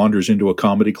 He wanders into a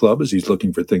comedy club as he's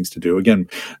looking for things to do. Again,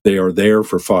 they are there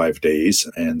for 5 days,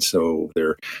 and so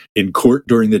they're in court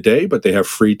during the day, but they have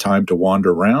free time to wander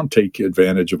around, take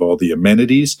advantage of all the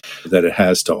amenities that it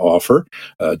has to offer.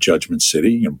 Judgment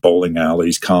City, bowling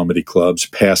alleys, comedy clubs,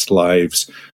 past lives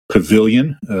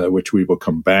pavilion, which we will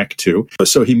come back to.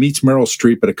 So he meets Meryl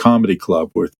Streep at a comedy club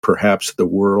with perhaps the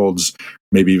world's,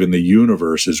 maybe even the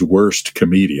universe's worst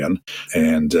comedian.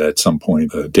 And at some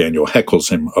point, Daniel heckles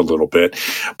him a little bit.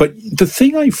 But the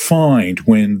thing I find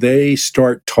when they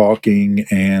start talking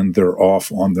and they're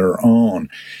off on their own,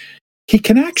 he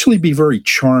can actually be very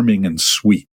charming and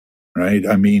sweet. Right?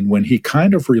 When he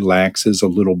kind of relaxes a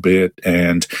little bit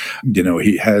and,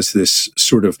 he has this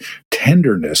sort of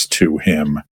tenderness to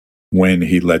him when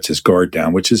he lets his guard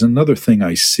down, which is another thing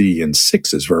I see in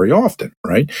sixes very often,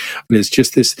 right? It's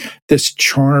just this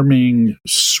charming,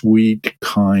 sweet,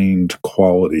 kind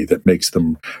quality that makes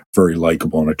them very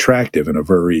likable and attractive in a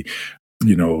very,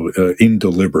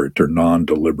 indeliberate or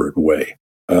non-deliberate way.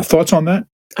 Thoughts on that?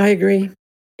 I agree.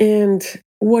 And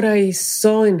what I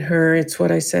saw in her, it's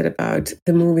what I said about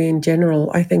the movie in general.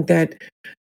 I think that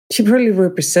she really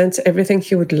represents everything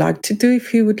he would like to do if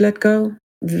he would let go,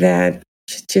 that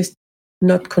she's just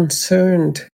not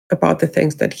concerned about the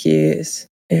things that he is.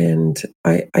 And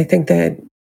I think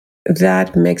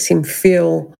that makes him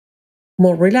feel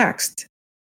more relaxed,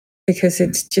 because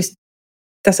it's just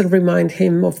doesn't remind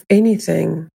him of any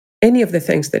of the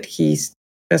things that he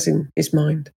has in his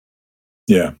mind.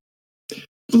 Yeah.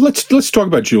 Let's talk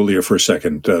about Julia for a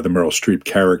second, the Meryl Streep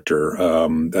character.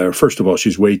 First of all,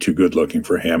 she's way too good looking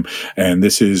for him, and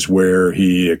this is where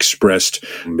he expressed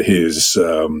his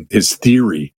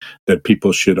theory that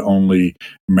people should only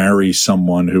marry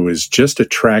someone who is just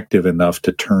attractive enough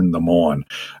to turn them on,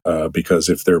 because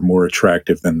if they're more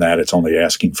attractive than that, it's only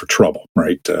asking for trouble,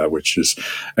 right? Which is,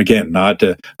 again, not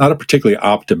a particularly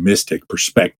optimistic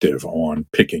perspective on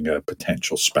picking a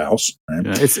potential spouse. Right?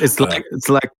 Yeah, it's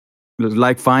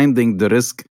like finding the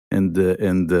risk in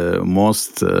the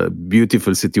most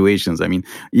beautiful situations.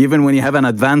 Even when you have an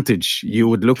advantage, you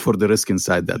would look for the risk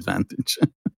inside the advantage.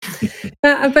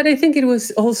 But I think it was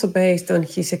also based on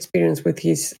his experience with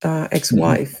his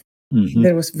ex-wife. Mm-hmm.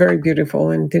 That was very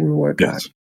beautiful and didn't work out.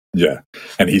 Yeah,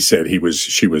 and he said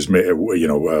she was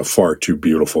far too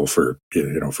beautiful for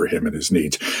him and his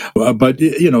needs. But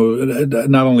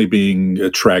not only being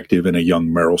attractive in a young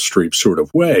Meryl Streep sort of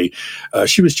way,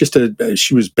 she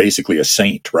was basically a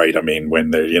saint, right?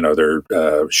 When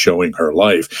they're showing her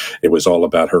life, it was all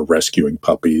about her rescuing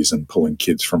puppies and pulling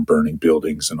kids from burning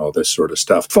buildings and all this sort of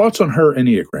stuff. Thoughts on her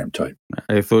Enneagram type?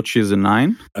 I thought she's a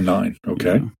 9. A 9,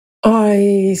 okay. Yeah.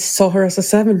 I saw her as a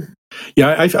 7.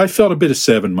 Yeah, I felt a bit of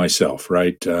 7 myself,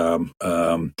 right? There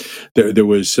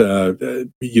was,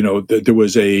 there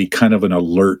was a kind of an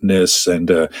alertness and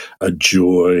a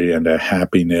joy and a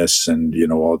happiness and,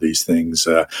 all these things.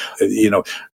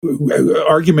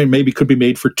 Argument maybe could be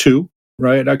made for 2.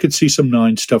 Right, I could see some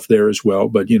 9 stuff there as well,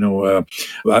 but I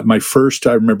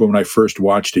remember when I first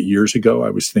watched it years ago, I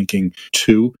was thinking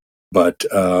 2. But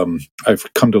I've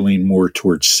come to lean more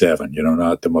towards 7,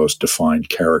 not the most defined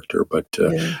character, but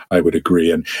I would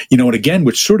agree. And, and again,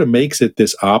 which sort of makes it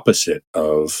this opposite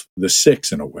of the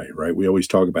 6 in a way, right? We always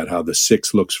talk about how the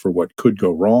 6 looks for what could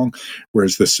go wrong,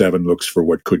 whereas the 7 looks for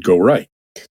what could go right.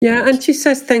 Yeah, and she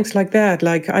says things like that,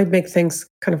 like I make things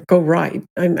kind of go right.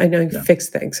 I fix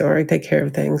things, or I take care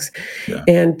of things. Yeah.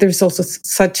 And there's also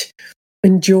such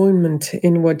enjoyment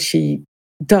in what she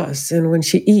does and when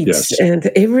she eats and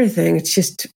everything. It's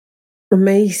just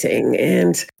amazing,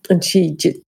 and she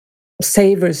just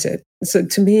savors it. So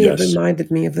to me, it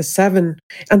reminded me of the Seven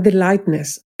and the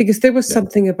lightness, because there was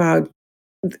something about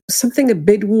something a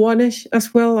bit one-ish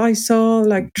as well. I saw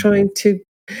like trying to,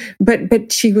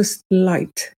 but she was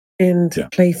light and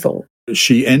playful.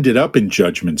 She ended up in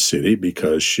Judgment City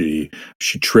because she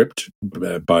tripped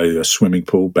by a swimming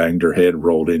pool, banged her head,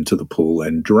 rolled into the pool,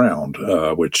 and drowned,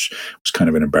 which was kind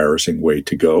of an embarrassing way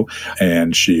to go.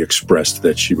 And she expressed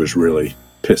that she was really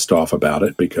pissed off about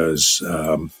it because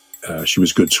she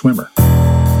was a good swimmer.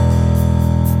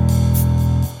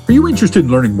 Are you interested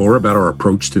in learning more about our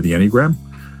approach to the Enneagram?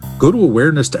 Go to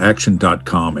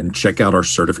awareness-to-action.com and check out our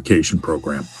certification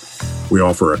program. We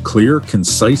offer a clear,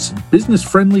 concise,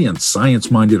 business-friendly, and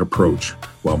science-minded approach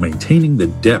while maintaining the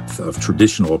depth of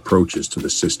traditional approaches to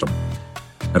the system.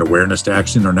 At Awareness to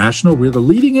Action International, we're the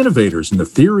leading innovators in the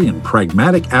theory and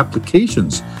pragmatic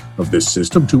applications of this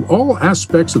system to all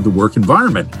aspects of the work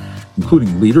environment,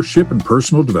 including leadership and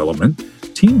personal development,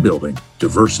 team building,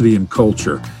 diversity and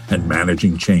culture, and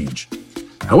managing change.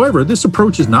 However, this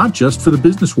approach is not just for the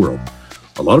business world.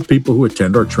 A lot of people who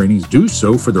attend our trainings do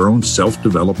so for their own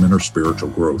self-development or spiritual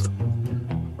growth.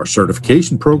 Our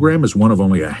certification program is one of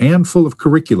only a handful of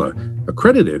curricula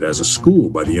accredited as a school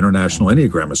by the International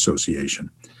Enneagram Association.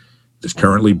 It is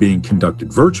currently being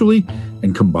conducted virtually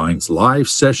and combines live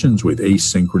sessions with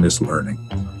asynchronous learning.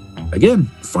 Again,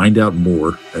 find out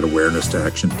more at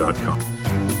awareness-to-action.com.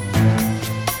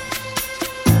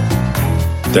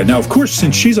 Now, of course,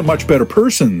 since she's a much better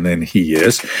person than he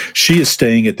is, she is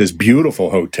staying at this beautiful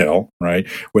hotel, right,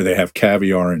 where they have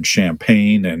caviar and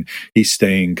champagne, and he's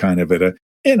staying kind of at a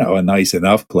nice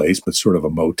enough place, but sort of a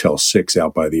Motel 6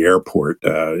 out by the airport,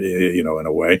 in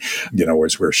a way,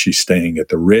 where she's staying at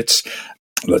the Ritz.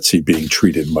 Let's see, being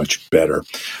treated much better.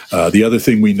 The other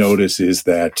thing we notice is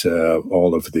that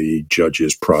all of the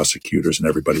judges, prosecutors, and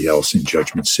everybody else in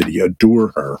Judgment City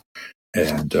adore her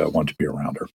and want to be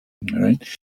around her. All right.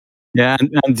 Yeah,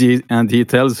 and he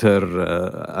tells her,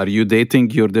 "Are you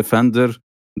dating your defender?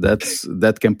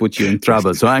 That can put you in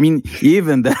trouble." So I mean,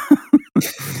 even that.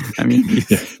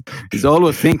 He's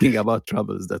always thinking about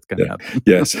troubles that can happen.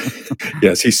 Yes.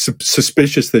 He's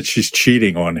suspicious that she's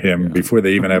cheating on him before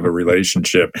they even have a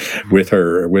relationship with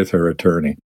her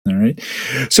attorney. All right.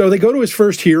 So they go to his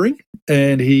first hearing,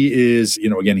 and he is,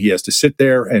 again, he has to sit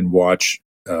there and watch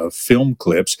film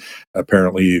clips.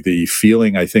 Apparently, the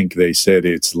feeling, I think they said,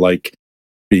 it's like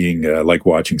being like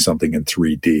watching something in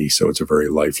 3D. So it's a very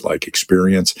lifelike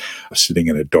experience, sitting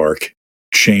in a dark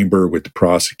chamber with the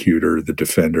prosecutor, the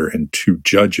defender, and two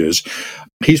judges.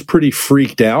 He's pretty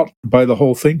freaked out by the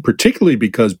whole thing, particularly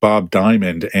because Bob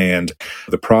Diamond and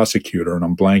the prosecutor, and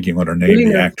I'm blanking on her name,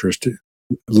 the actress,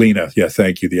 Lena,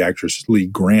 thank you, the actress Lee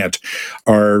Grant,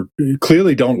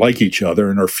 clearly don't like each other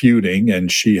and are feuding,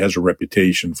 and she has a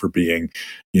reputation for being,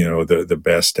 the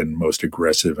best and most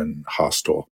aggressive and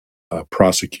hostile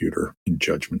prosecutor in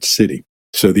Judgment City.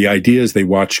 So the idea is they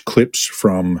watch clips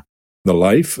from the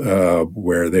life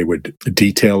where they would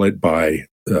detail it by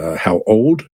how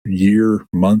old, year,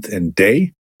 month, and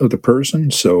day of the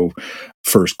person. So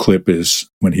first clip is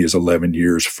when he is 11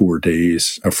 years, 4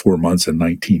 months, and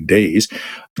 19 days,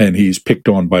 and he's picked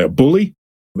on by a bully.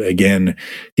 Again,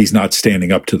 he's not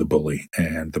standing up to the bully,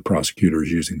 and the prosecutor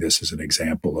is using this as an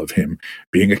example of him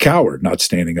being a coward, not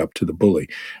standing up to the bully.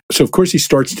 So, of course, he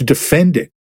starts to defend it.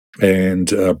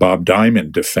 And Bob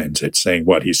Diamond defends it, saying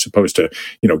what he's supposed to,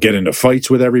 get into fights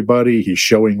with everybody. He's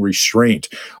showing restraint,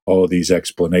 all of these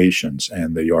explanations.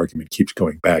 And the argument keeps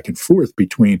going back and forth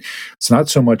between, it's not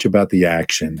so much about the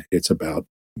action, it's about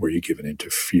were you given into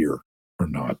fear or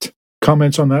not.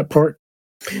 Comments on that part?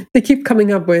 They keep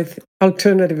coming up with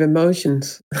alternative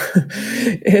emotions.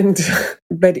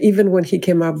 But even when he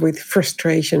came up with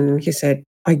frustration, he said,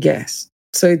 I guess.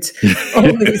 So it's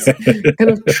always kind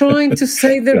of trying to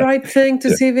say the right thing to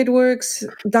see if it works,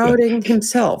 doubting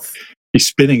himself. He's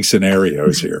spinning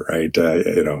scenarios here, right?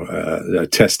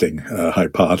 Testing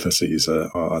hypotheses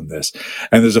on this.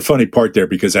 And there's a funny part there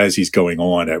because as he's going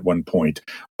on, at one point,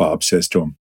 Bob says to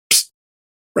him, "Psst,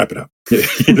 wrap it up."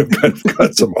 Kind of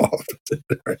cuts him off.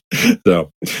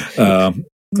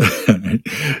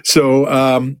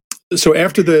 So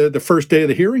after the first day of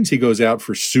the hearings, he goes out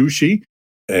for sushi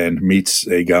and meets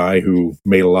a guy who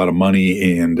made a lot of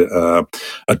money in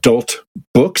adult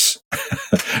books,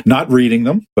 not reading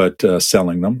them, but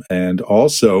selling them, and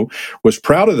also was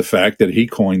proud of the fact that he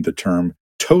coined the term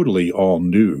totally all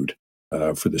nude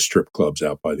for the strip clubs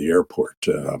out by the airport.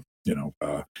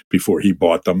 Before he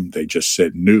bought them, they just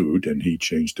said nude, and he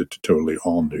changed it to totally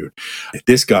all nude.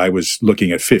 This guy was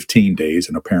looking at 15 days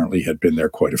and apparently had been there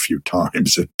quite a few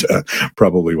times. It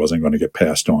probably wasn't going to get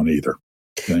passed on either.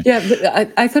 Okay. Yeah,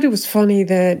 but I thought it was funny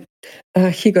that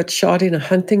he got shot in a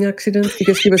hunting accident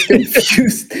because he was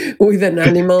confused with an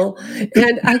animal.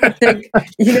 And I would think,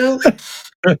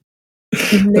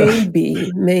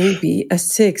 maybe a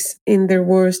 6 in their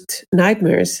worst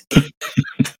nightmares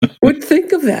would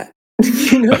think of that.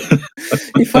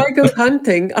 If I go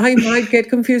hunting, I might get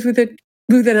confused with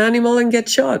an animal and get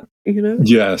shot.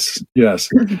 Yes.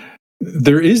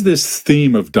 There is this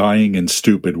theme of dying in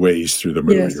stupid ways through the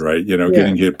movie, yes. Right?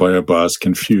 Getting hit by a bus,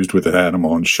 confused with an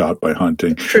animal, and shot by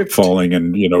hunting, falling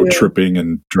and tripping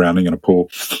and drowning in a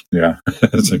pool. Yeah,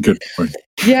 that's a good point.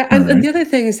 Yeah, and the other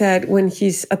thing is that when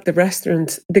he's at the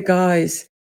restaurant, the guys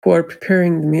who are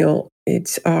preparing the meal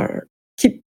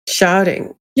keep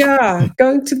shouting, "Yeah,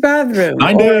 going to the bathroom."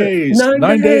 9 days.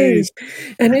 9 days.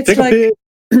 And it's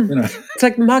it's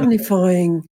like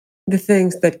magnifying the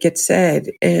things that get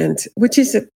said, and which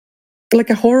is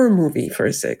like a horror movie for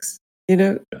a 6,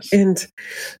 yes. And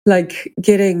like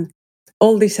getting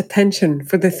all this attention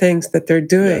for the things that they're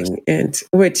doing, yes. And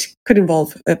which could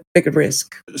involve a bigger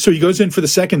risk. So he goes in for the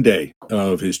second day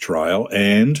of his trial,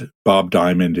 and Bob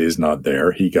Diamond is not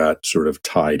there. He got sort of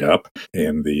tied up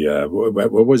in the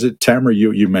what was it, Tamer?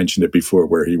 You mentioned it before,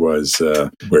 where he was,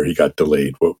 where he got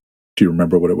delayed. Do you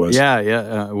remember what it was?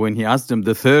 Yeah. When he asked him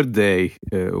the third day,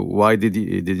 why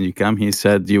didn't you come? He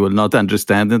said, "You will not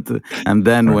understand it." And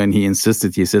then when he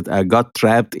insisted, he said, "I got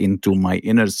trapped into my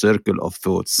inner circle of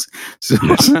thoughts." So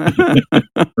yes.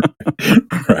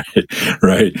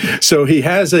 Right. So he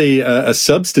has a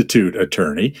substitute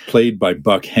attorney played by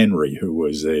Buck Henry, who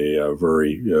was a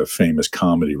very famous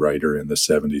comedy writer in the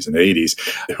 70s and 80s,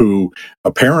 who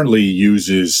apparently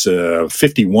uses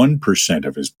 51%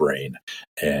 of his brain.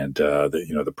 And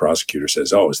the prosecutor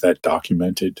says, "Oh, is that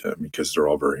documented?" Because they're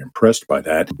all very impressed by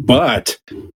that. But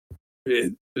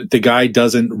the guy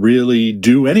doesn't really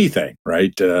do anything,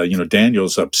 right?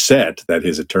 Daniel's upset that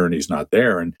his attorney's not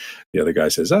there, and the other guy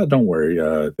says, "Oh, don't worry."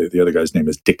 The other guy's name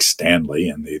is Dick Stanley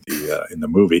in the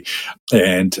movie,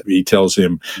 and he tells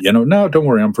him, "No, don't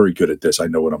worry. I'm very good at this. I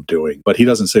know what I'm doing." But he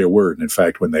doesn't say a word. And in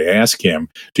fact, when they ask him,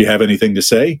 "Do you have anything to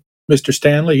say, Mr.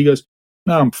 Stanley?" he goes,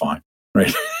 "No, I'm fine."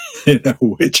 Right.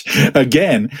 Which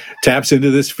again taps into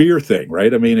this fear thing,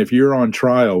 right? I mean, if you're on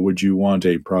trial, would you want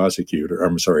a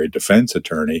defense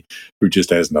attorney who just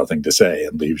has nothing to say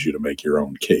and leaves you to make your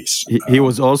own case? He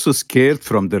was also scared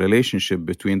from the relationship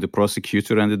between the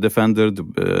prosecutor and the defender,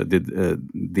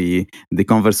 the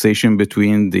conversation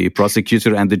between the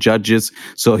prosecutor and the judges.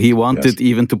 So he wanted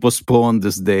even to postpone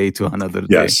this day to another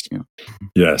day.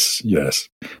 Yes.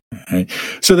 Okay.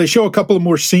 So they show a couple of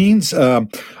more scenes. I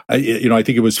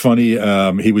think it was funny.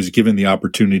 He was given the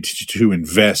opportunity to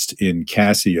invest in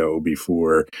Casio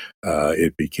before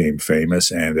it became famous,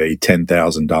 and a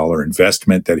 $10,000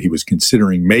 investment that he was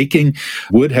considering making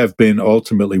would have been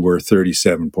ultimately worth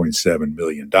 $37.7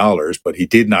 million. But he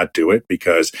did not do it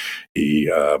because he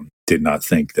did not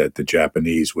think that the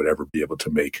Japanese would ever be able to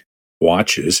make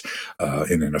watches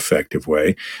in an effective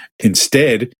way.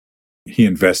 Instead, he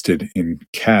invested in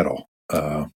cattle.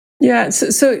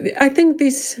 So I think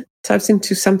this taps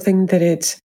into something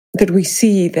that we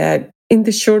see that in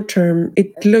the short term,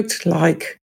 it looked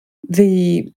like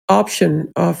the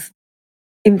option of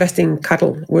investing in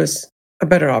cattle was a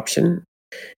better option,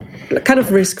 kind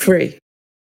of risk-free.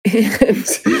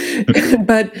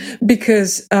 But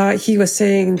because he was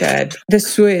saying that the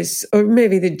Swiss or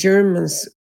maybe the Germans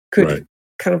could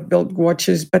kind of build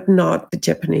watches, but not the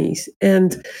Japanese.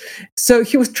 And so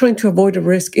he was trying to avoid a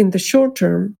risk in the short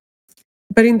term.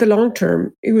 But in the long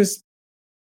term, it was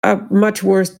a much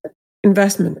worse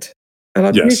investment, a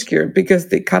lot riskier, because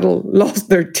the cattle lost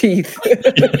their teeth.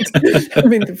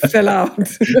 They fell out.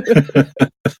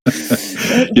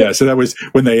 So that was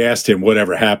when they asked him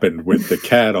whatever happened with the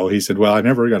cattle. He said, "Well, I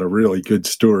never got a really good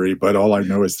story, but all I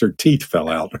know is their teeth fell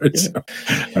out." Right? Yeah. So,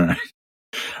 all right.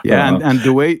 And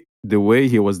the way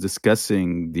he was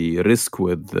discussing the risk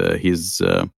with his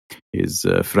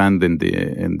friend in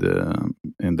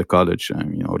the college,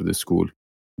 or the school,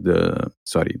 the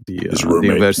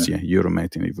university,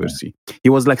 roommate in university. He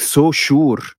was like so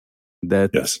sure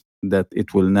that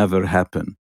it will never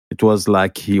happen. It was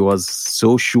like he was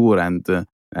so sure, and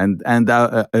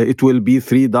it will be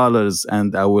 $3,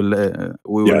 and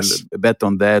we will bet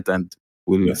on that, and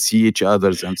we'll see each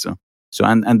other's, and so. So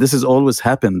and this has always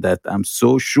happened, that I'm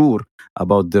so sure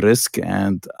about the risk,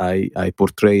 and I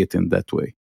portray it in that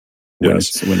way. when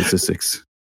Yes. it's a 6.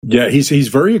 Yeah, he's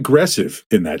very aggressive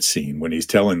in that scene when he's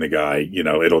telling the guy,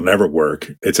 it'll never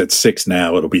work. It's at 6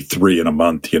 now. It'll be 3 in a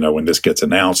month, when this gets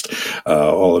announced,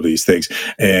 all of these things.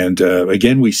 And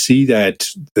again, we see that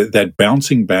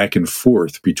bouncing back and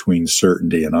forth between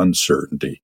certainty and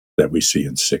uncertainty that we see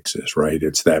in 6s, right?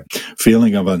 It's that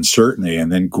feeling of uncertainty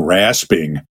and then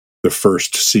grasping the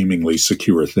first seemingly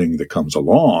secure thing that comes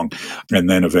along, and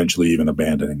then eventually even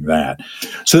abandoning that.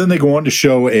 So then they go on to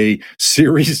show a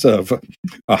series of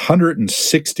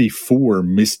 164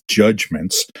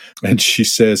 misjudgments, and she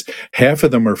says half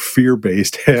of them are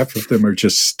fear-based, half of them are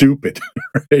just stupid,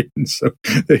 right? And so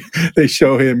they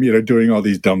show him, doing all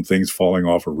these dumb things, falling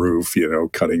off a roof,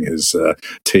 cutting his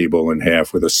table in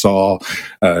half with a saw,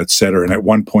 etc. And at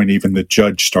one point, even the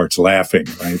judge starts laughing,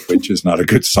 right? Which is not a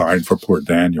good sign for poor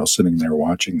Daniel sitting there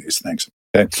watching these things.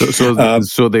 Okay.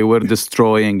 So they were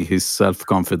destroying his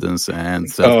self-confidence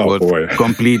and self-worth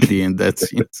completely in that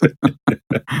scene.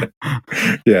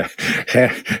 Yeah,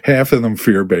 half of them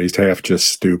fear-based, half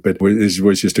just stupid. It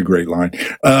was just a great line.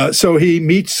 So he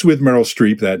meets with Meryl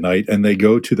Streep that night, and they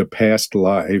go to the Past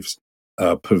Lives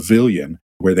pavilion,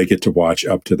 where they get to watch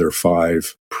up to their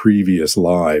 5 previous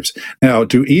lives. Now,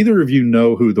 do either of you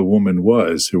know who the woman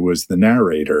was who was the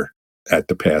narrator at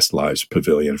the Past Lives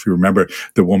Pavilion? If you remember,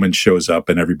 the woman shows up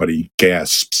and everybody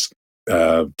gasps.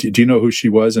 Do you know who she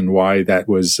was and why that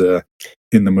was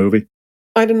in the movie?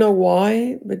 I don't know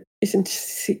why, but isn't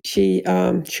she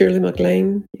Shirley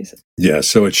MacLaine? Yeah,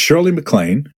 so it's Shirley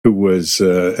MacLaine, who was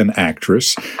an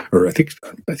actress, or I think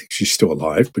she's still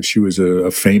alive, but she was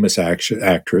a famous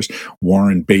actress,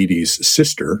 Warren Beatty's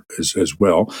sister as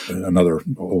well, another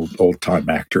old-time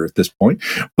actor at this point.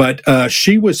 But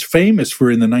she was famous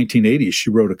for, in the 1980s, she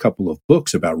wrote a couple of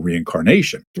books about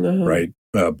reincarnation, right?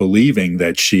 Believing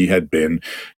that she had been,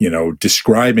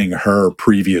 describing her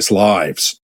previous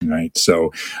lives. Right.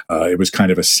 So it was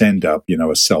kind of a send-up,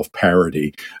 a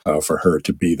self-parody for her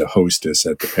to be the hostess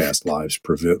at the Past Lives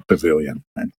Pavilion.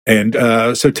 And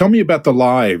so tell me about the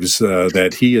lives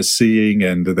that he is seeing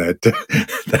and that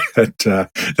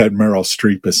Meryl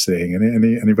Streep is seeing.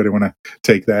 Anybody want to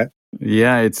take that?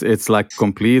 Yeah, it's like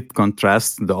complete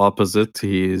contrast. The opposite.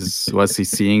 What he's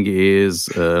seeing is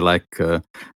like a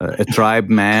tribe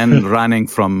man running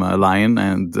from a lion,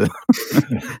 and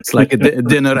it's like a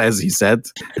dinner, as he said.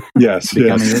 Yes.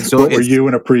 So what were you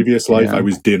in a previous life? Yeah. I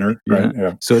was dinner. Right.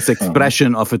 Yeah. So it's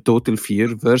expression of a total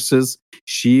fear versus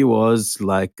she was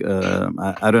like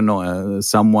I don't know,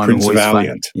 someone Prince who is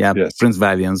Valiant. Yes. Prince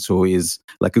Valiant, who is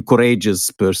like a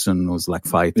courageous person who's like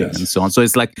fighting and so on. So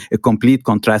it's like a complete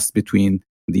contrast between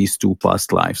these two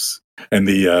past lives. And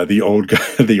the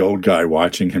old guy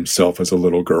watching himself as a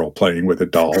little girl playing with a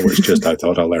doll was just, I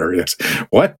thought, hilarious.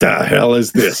 What the hell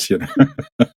is this?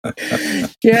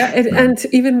 Yeah, and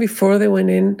even before they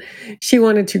went in, she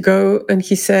wanted to go, and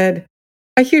he said,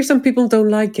 "I hear some people don't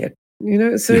like it."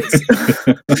 So it's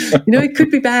it could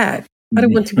be bad. I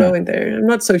don't want to go in there. I'm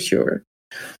not so sure.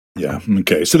 Yeah.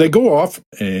 Okay. So they go off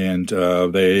and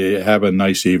they have a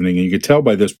nice evening. And you can tell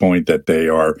by this point that they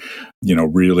are,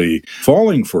 really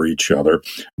falling for each other.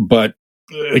 But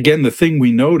again, the thing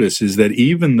we notice is that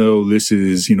even though this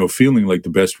is, feeling like the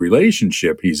best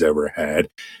relationship he's ever had,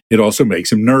 it also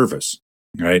makes him nervous.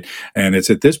 Right. And it's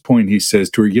at this point he says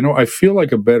to her, I feel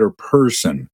like a better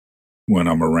person when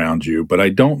I'm around you, but I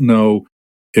don't know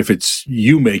if it's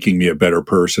you making me a better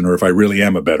person or if I really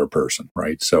am a better person,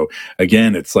 right? So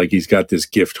again, it's like he's got this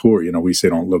gift horse. We say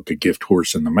don't look a gift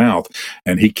horse in the mouth,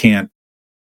 and he can't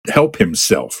help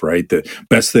himself, right? The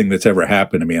best thing that's ever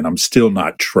happened to me, and I'm still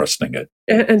not trusting it.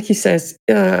 And he says,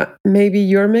 maybe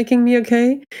you're making me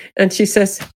okay. And she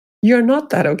says, you're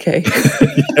not that okay.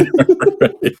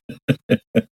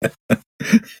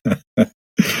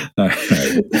 All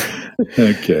right.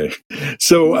 Okay.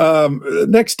 So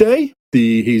next day,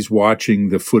 he's watching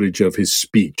the footage of his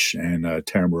speech, and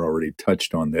Tamer already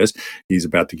touched on this. He's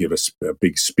about to give a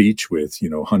big speech with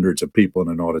hundreds of people in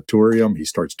an auditorium. He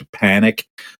starts to panic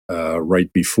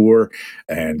right before,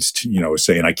 and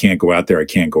saying, "I can't go out there. I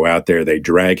can't go out there." They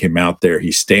drag him out there.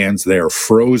 He stands there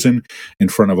frozen in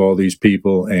front of all these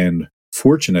people, and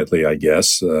fortunately, I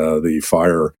guess the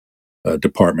fire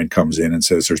department comes in and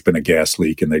says there's been a gas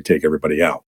leak, and they take everybody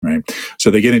out, right?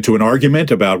 So they get into an argument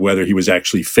about whether he was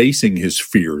actually facing his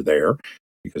fear there,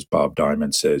 because Bob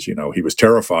Diamond says, he was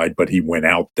terrified, but he went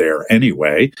out there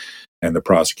anyway. And the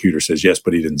prosecutor says, yes,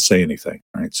 but he didn't say anything,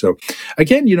 right? So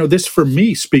again, this for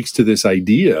me speaks to this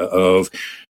idea of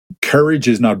courage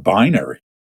is not binary,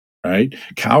 right?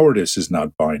 Cowardice is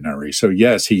not binary. So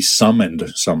yes, he summoned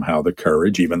somehow the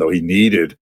courage, even though he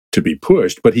needed to be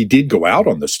pushed, but he did go out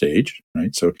on the stage,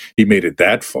 right? So he made it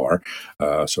that far.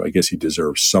 So I guess he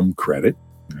deserves some credit.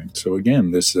 Right? So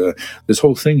again, this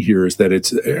whole thing here is that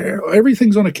it's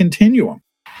everything's on a continuum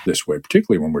this way,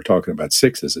 particularly when we're talking about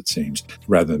sixes, it seems,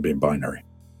 rather than being binary.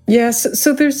 Yes.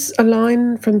 So there's a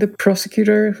line from the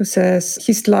prosecutor who says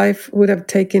his life would have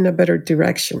taken a better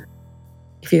direction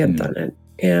if he had done it.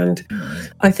 And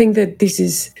I think that this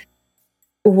is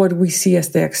what we see as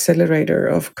the accelerator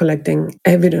of collecting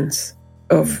evidence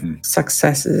of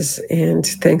successes and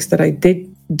things that I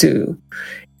did do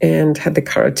and had the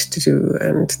courage to do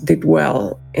and did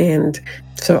well. And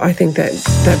so I think that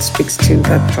speaks to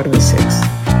that part of the six.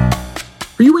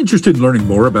 Are you interested in learning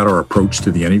more about our approach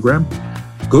to the Enneagram?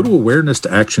 Go to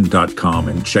awareness-to-action.com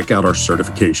and check out our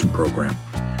certification program.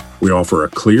 We offer a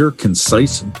clear,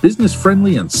 concise,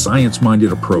 business-friendly, and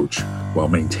science-minded approach while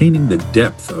maintaining the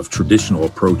depth of traditional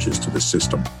approaches to the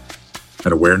system.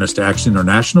 At Awareness to Action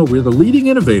International, we're the leading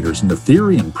innovators in the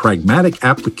theory and pragmatic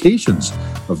applications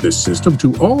of this system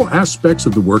to all aspects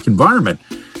of the work environment,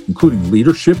 including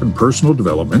leadership and personal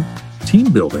development,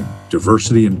 team building,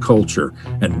 diversity and culture,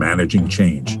 and managing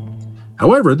change.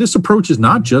 However, this approach is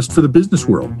not just for the business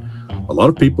world. A lot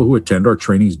of people who attend our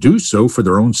trainings do so for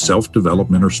their own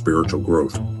self-development or spiritual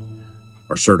growth.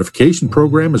 Our certification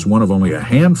program is one of only a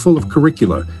handful of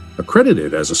curricula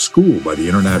accredited as a school by the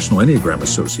International Enneagram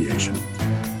Association.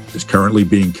 It is currently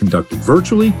being conducted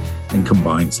virtually and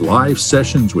combines live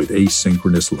sessions with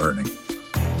asynchronous learning.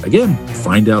 Again,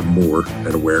 find out more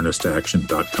at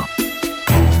awareness-to-action.com.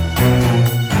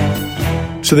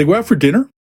 So they go out for dinner.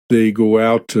 They go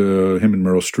out, him and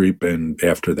Meryl Streep, and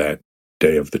after that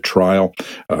day of the trial,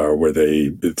 where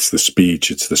it's the speech,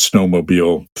 it's the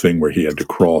snowmobile thing where he had to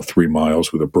crawl 3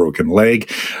 miles with a broken leg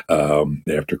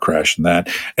after crashing that.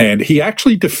 And he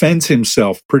actually defends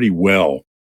himself pretty well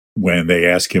when they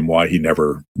ask him why he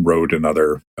never rode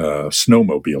another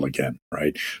snowmobile again,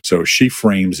 right? So she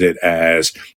frames it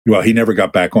as, well, he never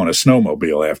got back on a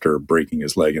snowmobile after breaking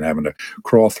his leg and having to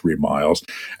crawl 3 miles.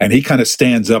 And he kind of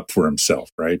stands up for himself,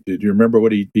 right? Did you remember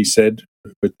what he said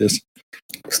with this?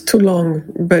 It was too long,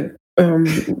 but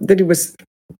that he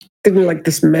didn't like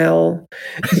the smell,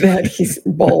 that his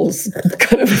balls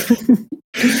kind of...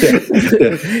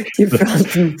 You felt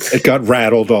them. It got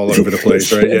rattled all over the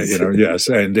place, right? Yes. Yes,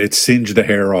 and it singed the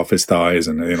hair off his thighs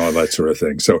and all that sort of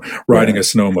thing. So riding a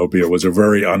snowmobile was a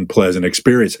very unpleasant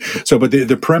experience. So, but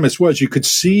the premise was you could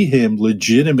see him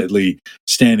legitimately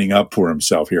standing up for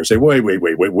himself here. Say, wait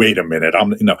a minute,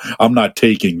 I'm not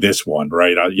taking this one,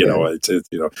 right?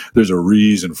 There's a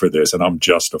reason for this, and I'm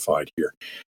justified here.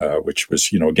 Which was,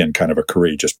 again, kind of a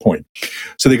courageous point.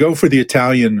 So they go for the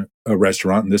Italian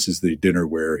restaurant, and this is the dinner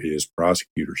where his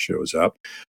prosecutor shows up.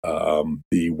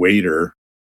 The waiter,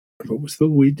 what was the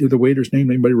waiter's name?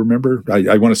 Anybody remember?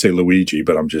 I want to say Luigi,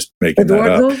 but I'm just making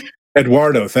Eduardo? that up.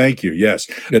 Eduardo, thank you. Yes.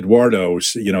 Eduardo,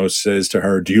 says to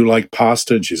her, do you like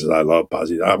pasta? And she says, I love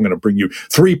pasta. I'm going to bring you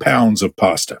 3 pounds of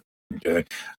pasta. Okay,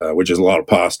 which is a lot of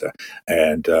pasta.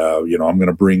 And, I'm going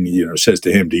to bring, says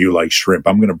to him, do you like shrimp?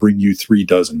 I'm going to bring you 3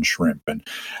 dozen shrimp.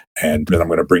 And then I'm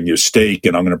going to bring you steak,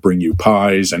 and I'm going to bring you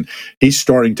pies. And he's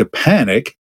starting to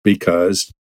panic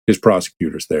because his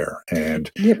prosecutor's there. And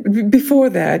before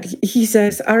that, he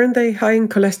says, aren't they high in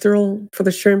cholesterol for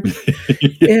the shrimp?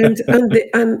 and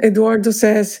Eduardo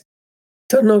says,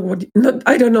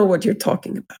 I don't know what you're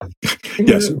talking about.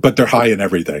 Yes, but they're high in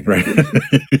everything, right?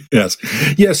 Yes.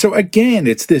 Yeah, so again,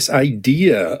 it's this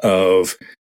idea of,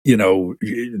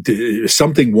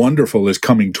 something wonderful is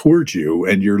coming towards you,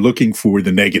 and you're looking for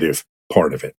the negative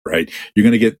part of it, right? You're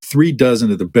going to get 3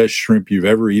 dozen of the best shrimp you've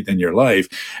ever eaten in your life.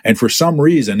 And for some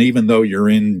reason, even though you're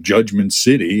in Judgment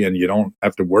City and you don't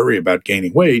have to worry about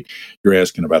gaining weight, you're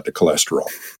asking about the cholesterol.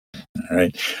 All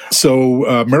right. So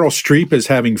Meryl Streep is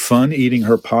having fun eating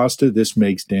her pasta. This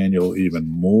makes Daniel even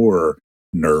more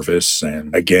nervous.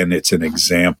 And again, it's an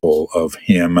example of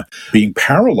him being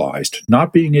paralyzed,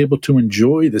 not being able to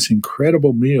enjoy this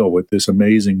incredible meal with this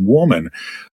amazing woman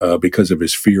because of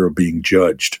his fear of being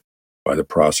judged by the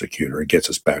prosecutor. It gets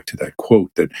us back to that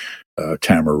quote that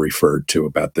Tamer referred to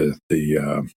about the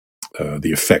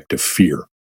effect of fear.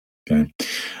 Okay.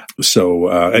 So,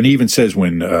 and he even says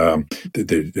when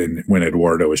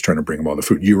Eduardo is trying to bring him all the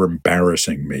food, you're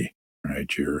embarrassing me, right?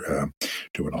 You're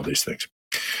doing all these things.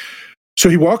 So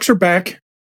he walks her back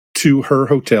to her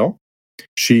hotel.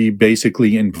 She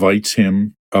basically invites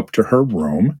him up to her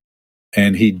room,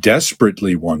 and he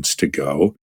desperately wants to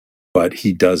go, but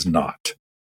he does not.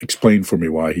 Explain for me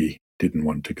why he didn't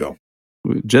want to go.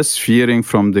 Just fearing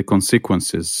from the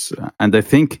consequences. And I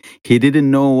think he didn't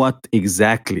know what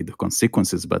exactly the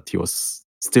consequences, but he was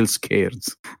still scared.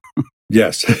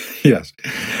 Yes, yes.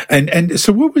 And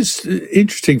so what was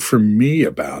interesting for me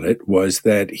about it was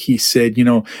that he said,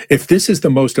 if this is the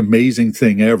most amazing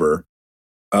thing ever,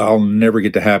 I'll never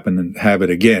get to happen and have it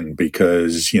again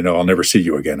because, I'll never see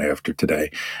you again after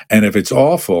today. And if it's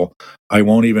awful, I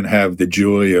won't even have the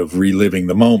joy of reliving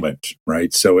the moment,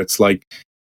 right? So it's like,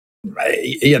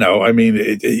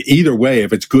 either way,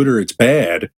 if it's good or it's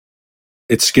bad,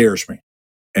 it scares me.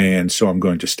 And so I'm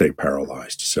going to stay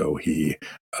paralyzed. So he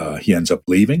ends up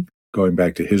leaving, going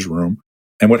back to his room.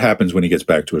 And what happens when he gets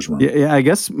back to his room? Yeah, I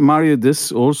guess, Mario,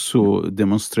 this also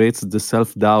demonstrates the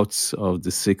self-doubts of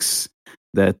the six,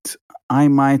 that I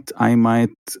might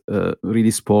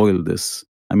really spoil this.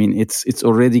 I mean, it's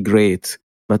already great,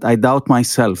 but I doubt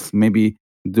myself. Maybe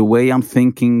the way I'm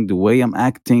thinking, the way I'm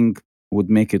acting would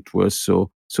make it worse.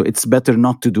 So it's better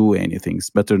not to do anything. It's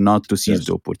better not to seize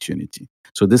the opportunity.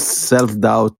 So this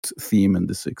self-doubt theme in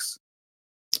the six.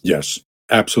 Yes,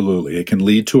 absolutely. It can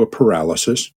lead to a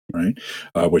paralysis, right?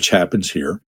 Which happens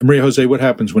here. Maria Jose, what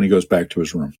happens when he goes back to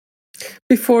his room?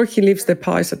 Before he leaves the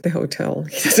pies at the hotel,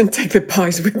 he doesn't take the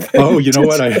pies with him. Oh, you know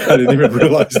what? I didn't even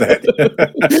realize that.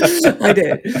 I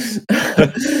did.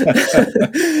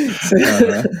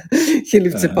 He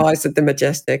leaves the pies at the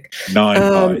Majestic. 9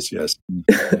 pies, yes.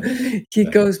 He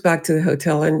goes back to the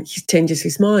hotel and he changes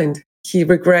his mind. He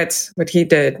regrets what he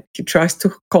did. He tries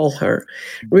to call her,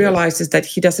 realizes that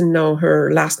he doesn't know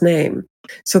her last name.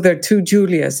 So there are 2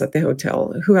 Julias at the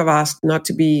hotel who have asked not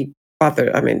to be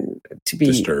to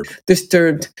be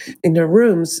disturbed in their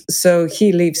rooms. So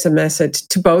he leaves a message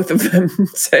to both of them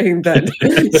saying that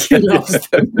he loves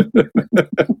them.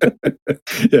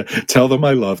 Yeah, tell them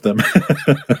I love them.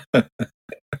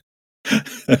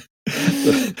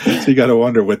 So you got to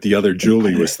wonder what the other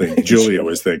Julia was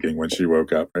thinking when she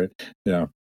woke up, right? Yeah.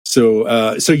 So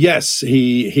yes,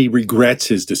 he regrets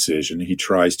his decision. He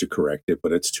tries to correct it,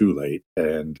 but it's too late,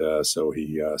 and so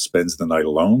he spends the night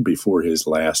alone before his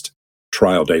last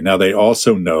trial day. Now, they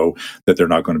also know that they're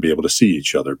not going to be able to see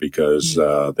each other because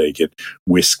they get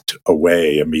whisked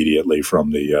away immediately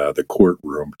from the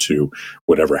courtroom to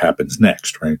whatever happens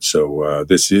next, right? So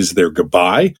this is their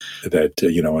goodbye that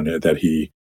that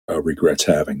he regrets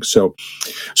having. So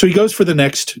he goes for the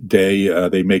next day.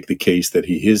 They make the case that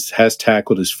he has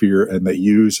tackled his fear and they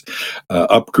use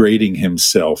upgrading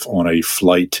himself on a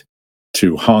flight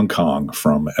to Hong Kong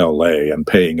from LA and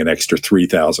paying an extra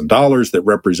 $3,000 that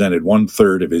represented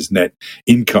 1/3 of his net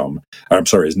income.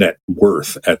 His net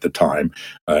worth at the time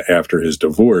after his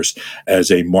divorce,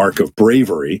 as a mark of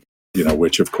bravery,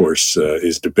 which of course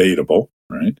is debatable,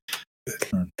 right?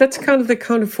 That's kind of the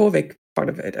counterphobic part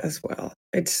of it as well.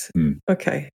 It's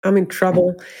okay, I'm in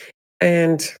trouble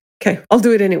and okay, I'll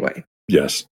do it anyway.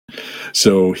 Yes.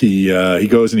 So he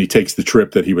goes and he takes the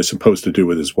trip that he was supposed to do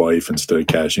with his wife instead of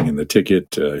cashing in the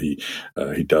ticket.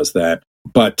 He does that.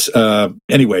 But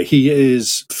anyway, he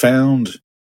is found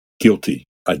guilty,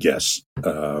 I guess,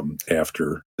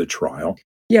 after the trial.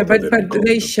 Yeah, but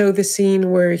they show the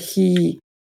scene where he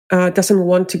doesn't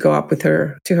want to go up with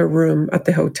her to her room at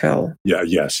the hotel. Yeah,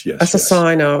 yes. As a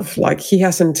sign of he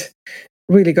hasn't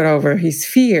really got over his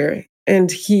fear. And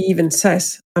he even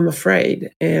says, I'm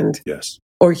afraid. And yes.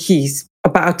 Or he's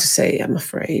about to say, I'm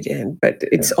afraid. But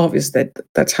it's obvious that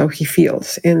that's how he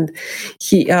feels. And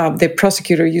the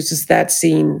prosecutor uses that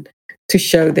scene to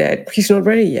show that he's not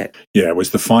ready yet. Yeah, it was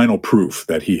the final proof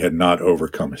that he had not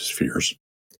overcome his fears.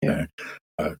 Yeah.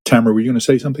 Tamer, were you going to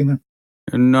say something there?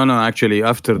 No. Actually,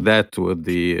 after that, with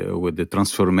the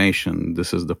transformation,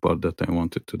 this is the part that I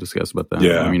wanted to discuss. But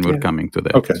we're coming to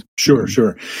that. Okay,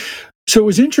 sure. So it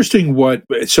was interesting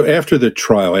so after the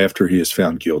trial, after he is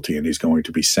found guilty and he's going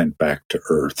to be sent back to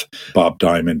Earth, Bob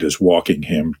Diamond is walking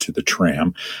him to the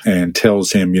tram and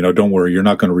tells him, don't worry, you're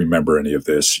not going to remember any of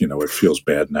this. It feels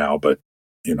bad now, but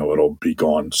it'll be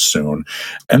gone soon.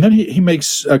 And then he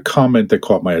makes a comment that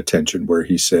caught my attention where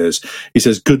he says,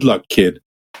 good luck, kid.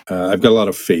 I've got a lot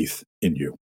of faith in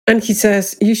you. And he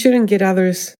says, you shouldn't get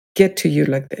others get to you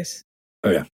like this.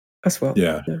 Oh, yeah. As well.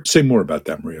 Yeah. Say more about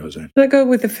that, Maria Jose. I go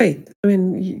with the faith. I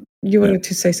mean, you wanted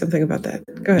to say something about that.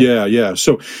 Go ahead. Yeah.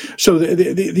 So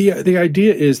the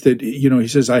idea is that, he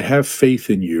says, I have faith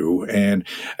in you. And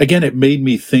again, it made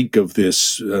me think of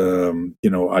this,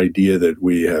 idea that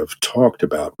we have talked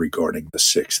about regarding the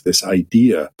six, this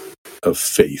idea of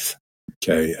faith.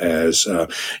 Okay, as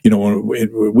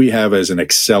we have as an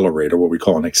accelerator, what we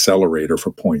call an accelerator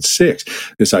for point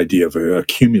 6, this idea of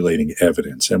accumulating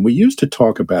evidence. And we used to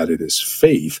talk about it as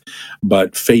faith,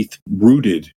 but faith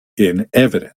rooted in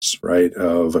evidence, right,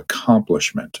 of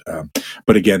accomplishment.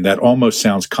 But again, that almost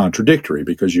sounds contradictory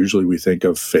because usually we think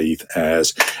of faith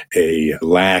as a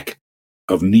lack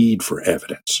of need for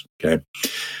evidence. Okay.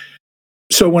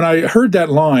 So when I heard that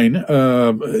line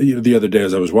the other day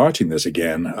as I was watching this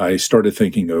again, I started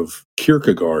thinking of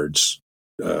Kierkegaard's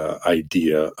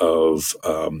idea of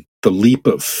the leap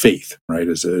of faith, right,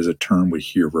 as a term we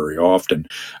hear very often.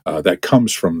 That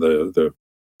comes from the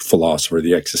philosopher,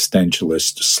 the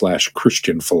existentialist /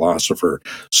 Christian philosopher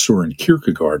Søren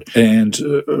Kierkegaard. And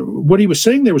what he was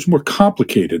saying there was more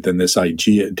complicated than this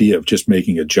idea of just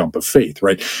making a jump of faith,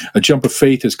 right? A jump of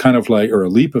faith is kind of like, or a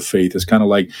leap of faith is kind of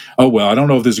like, oh, well, I don't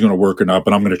know if this is going to work or not,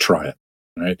 but I'm going to try it,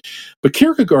 right? But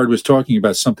Kierkegaard was talking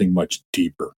about something much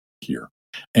deeper here.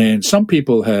 And some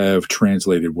people have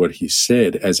translated what he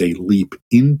said as a leap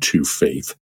into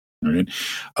faith. Right?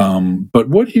 But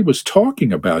what he was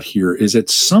talking about here is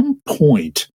at some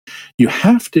point, you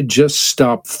have to just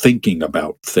stop thinking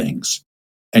about things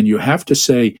and you have to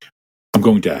say, I'm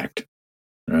going to act.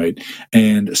 Right?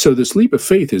 And so this leap of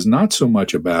faith is not so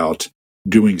much about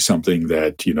doing something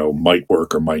that, might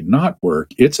work or might not work.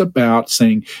 It's about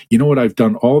saying, you know what, I've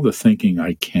done all the thinking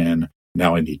I can,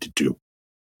 now I need to do.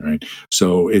 Right?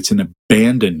 So it's an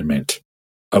abandonment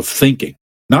of thinking.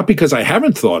 Not because I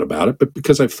haven't thought about it, but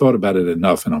because I've thought about it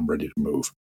enough and I'm ready to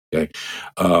move. Okay,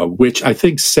 which I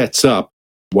think sets up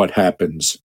what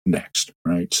happens next.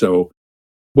 Right. So,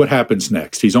 what happens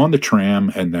next? He's on the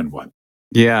tram, and then what?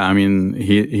 Yeah, I mean,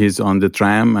 he's on the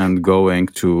tram and going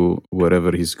to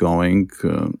wherever he's going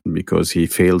because he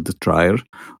failed the trial.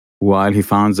 While he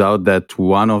finds out that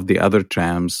one of the other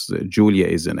trams, Julia,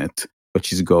 is in it, but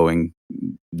she's going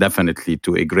definitely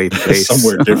to a great place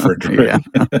somewhere different. Right?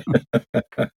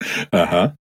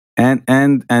 Yeah.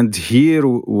 And here,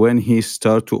 when he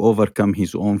starts to overcome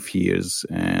his own fears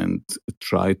and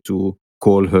try to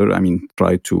call her,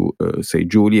 try to say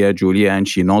Julia, and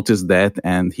she noticed that,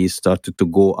 and he started to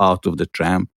go out of the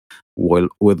tram. Well,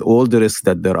 with all the risk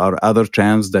that there are other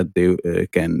trams that they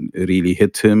can really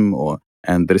hit him,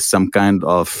 and there is some kind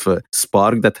of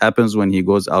spark that happens when he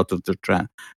goes out of the tram.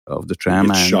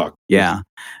 And shocked. Yeah,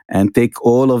 and take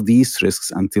all of these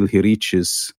risks until he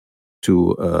reaches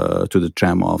to the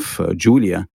tram of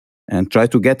Julia and try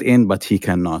to get in, but he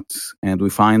cannot. And we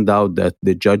find out that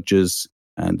the judges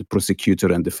and the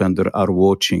prosecutor and defender are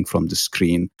watching from the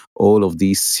screen all of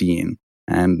these scenes.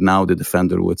 And now the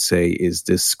defender would say, is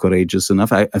this courageous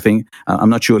enough? I think, I'm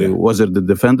not sure, was it the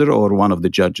defender or one of the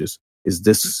judges? Is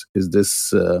this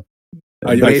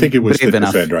I think it was the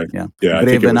enough? defender, right? Yeah,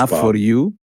 brave enough for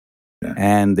you? Yeah.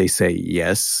 And they say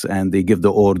yes, and they give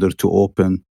the order to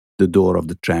open the door of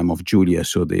the tram of Julia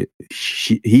so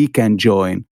he can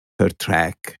join her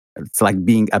track. It's like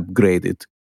being upgraded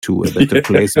to a better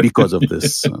place because of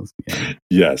this. Yeah.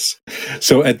 Yes.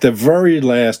 So at the very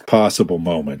last possible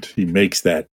moment, he makes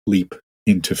that leap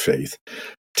into faith,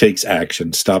 takes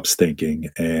action, stops thinking,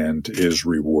 and is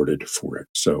rewarded for it.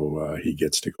 So he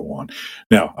gets to go on.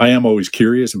 Now, I am always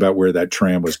curious about where that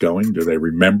tram was going. Do they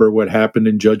remember what happened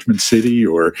in Judgment City?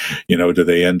 Or, do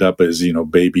they end up as,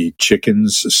 baby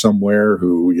chickens somewhere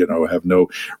who, have no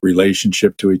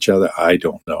relationship to each other? I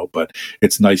don't know. But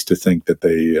it's nice to think that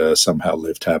they somehow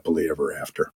lived happily ever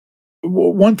after.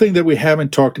 One thing that we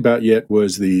haven't talked about yet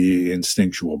was the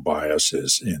instinctual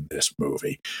biases in this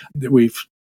movie. We've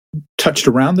touched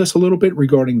around this a little bit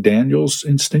regarding Daniel's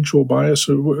instinctual bias.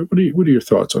 What are your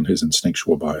thoughts on his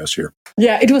instinctual bias here?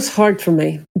 Yeah, it was hard for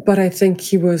me, but I think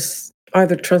he was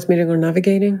either transmitting or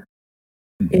navigating.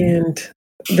 Mm-hmm. And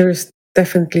there's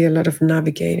definitely a lot of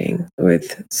navigating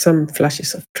with some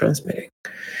flashes of transmitting.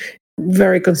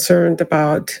 Very concerned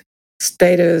about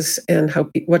status and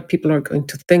what people are going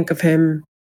to think of him,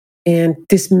 and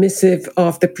dismissive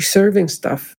of the preserving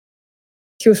stuff.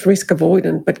 He was risk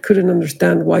avoidant, but couldn't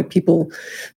understand why people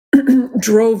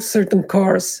drove certain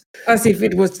cars as if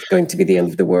it was going to be the end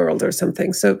of the world or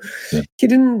something. So He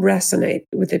didn't resonate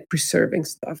with the preserving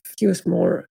stuff. He was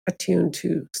more attuned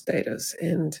to status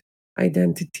and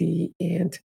identity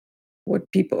and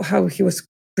how he was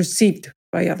perceived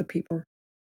by other people.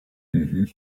 Mm-hmm.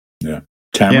 Yeah.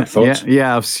 Tamer, thoughts?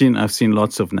 Yeah. I've seen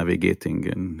lots of navigating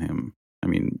in him.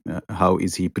 How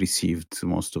is he perceived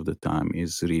most of the time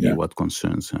is really what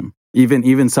concerns him.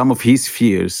 Even some of his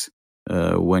fears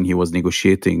when he was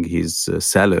negotiating his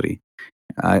salary,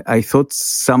 I thought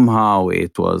somehow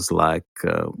it was like,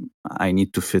 I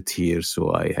need to fit here,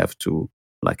 so I have to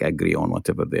agree on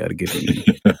whatever they are giving me.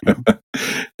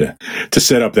 Yeah. to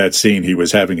set up that scene, he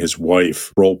was having his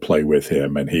wife role play with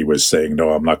him, and he was saying,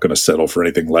 no, I'm not going to settle for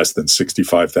anything less than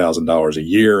 $65,000 a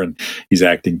year. And he's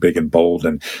acting big and bold.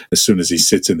 And as soon as he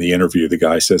sits in the interview, the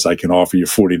guy says, I can offer you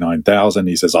 $49,000.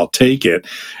 He says, I'll take it.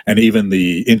 And even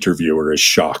the interviewer is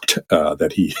shocked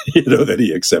that he, that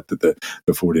he accepted the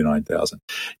 $49,000.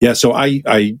 Yeah. So I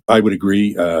would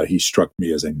agree. He struck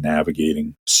me as a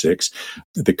navigating 6.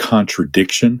 The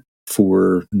contradiction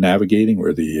for navigating,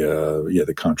 or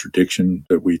the contradiction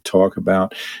that we talk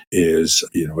about is,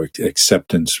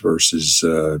 acceptance versus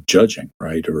judging,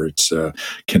 right? Or it's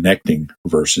connecting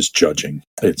versus judging.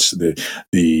 It's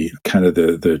the kind of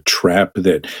the trap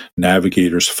that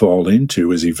navigators fall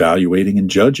into is evaluating and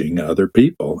judging other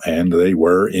people, and they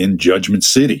were in Judgment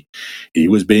City. He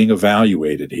was being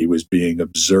evaluated. He was being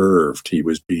observed. He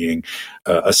was being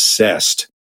assessed.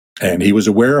 And he was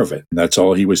aware of it. And that's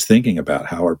all he was thinking about.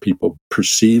 How are people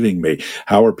perceiving me?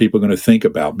 How are people going to think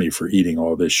about me for eating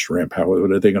all this shrimp?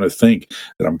 What are they going to think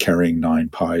that I'm carrying 9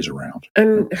 pies around?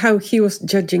 And how he was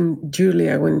judging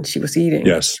Julia when she was eating.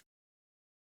 Yes.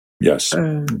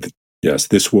 Yes,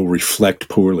 this will reflect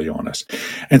poorly on us.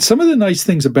 And some of the nice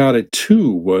things about it,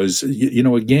 too, was,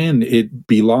 again, it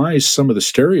belies some of the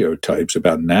stereotypes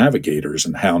about navigators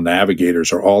and how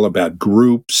navigators are all about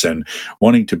groups and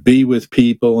wanting to be with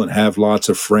people and have lots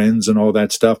of friends and all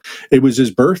that stuff. It was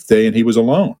his birthday and he was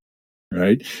alone,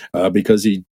 right? Because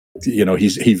he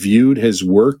viewed his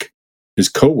work, his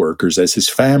coworkers, as his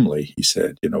family, he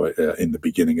said, in the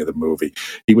beginning of the movie.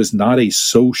 He was not a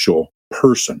social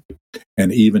person.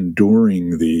 And even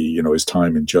during his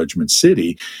time in Judgment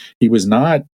City, he was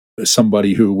not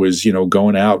somebody who was,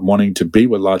 going out wanting to be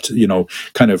with lots,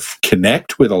 kind of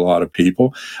connect with a lot of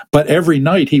people. But every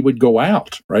night he would go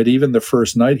out, right? Even the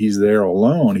first night he's there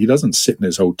alone. He doesn't sit in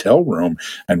his hotel room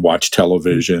and watch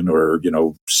television or,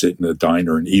 sit in the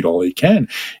diner and eat all he can.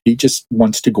 He just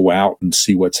wants to go out and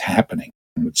see what's happening.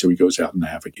 And so he goes out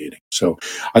navigating. So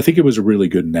I think it was a really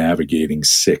good navigating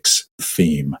 6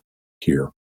 theme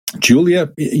here.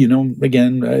 Julia,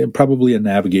 again, probably a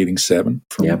navigating 7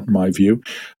 from my view.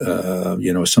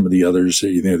 Some of the others,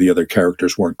 the other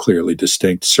characters weren't clearly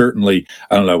distinct. Certainly,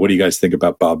 I don't know. What do you guys think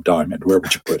about Bob Diamond? Where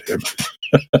would you put him?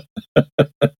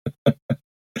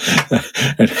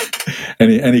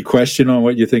 Any question on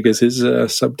what you think is his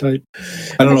subtype?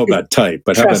 I don't know about type,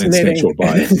 but how about instinctual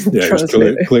bias? Yeah,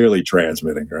 he's clearly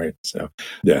transmitting, right? So,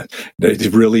 yeah, he's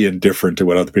really indifferent to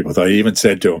what other people thought. He even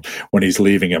said to him when he's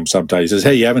leaving him sometimes, he says,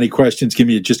 hey, you have any questions? Give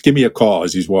me a call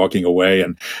as he's walking away.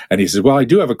 And he says, well, I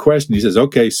do have a question. He says,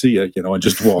 okay, see ya, and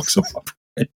just walks off.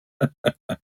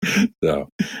 So,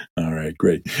 all right,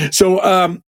 great.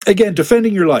 So, again,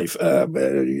 defending your life.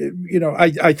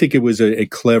 I think it was a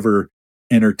clever,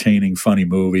 entertaining, funny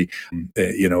movie.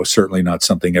 Certainly not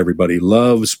something everybody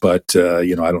loves, but I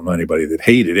don't know anybody that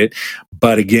hated it.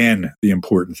 But again, the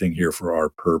important thing here for our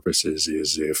purposes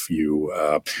is if you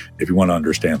want to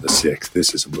understand the 6,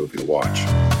 this is a movie to watch.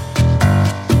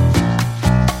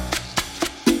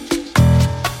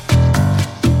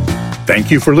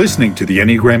 Thank you for listening to the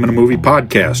Enneagram in a Movie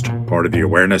podcast, part of the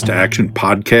Awareness to Action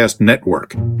podcast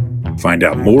network. Find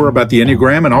out more about the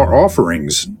Enneagram and our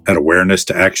offerings at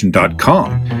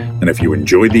awareness-to-action.com. And if you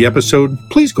enjoyed the episode,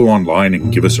 please go online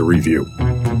and give us a review.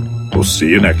 We'll see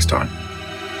you next time.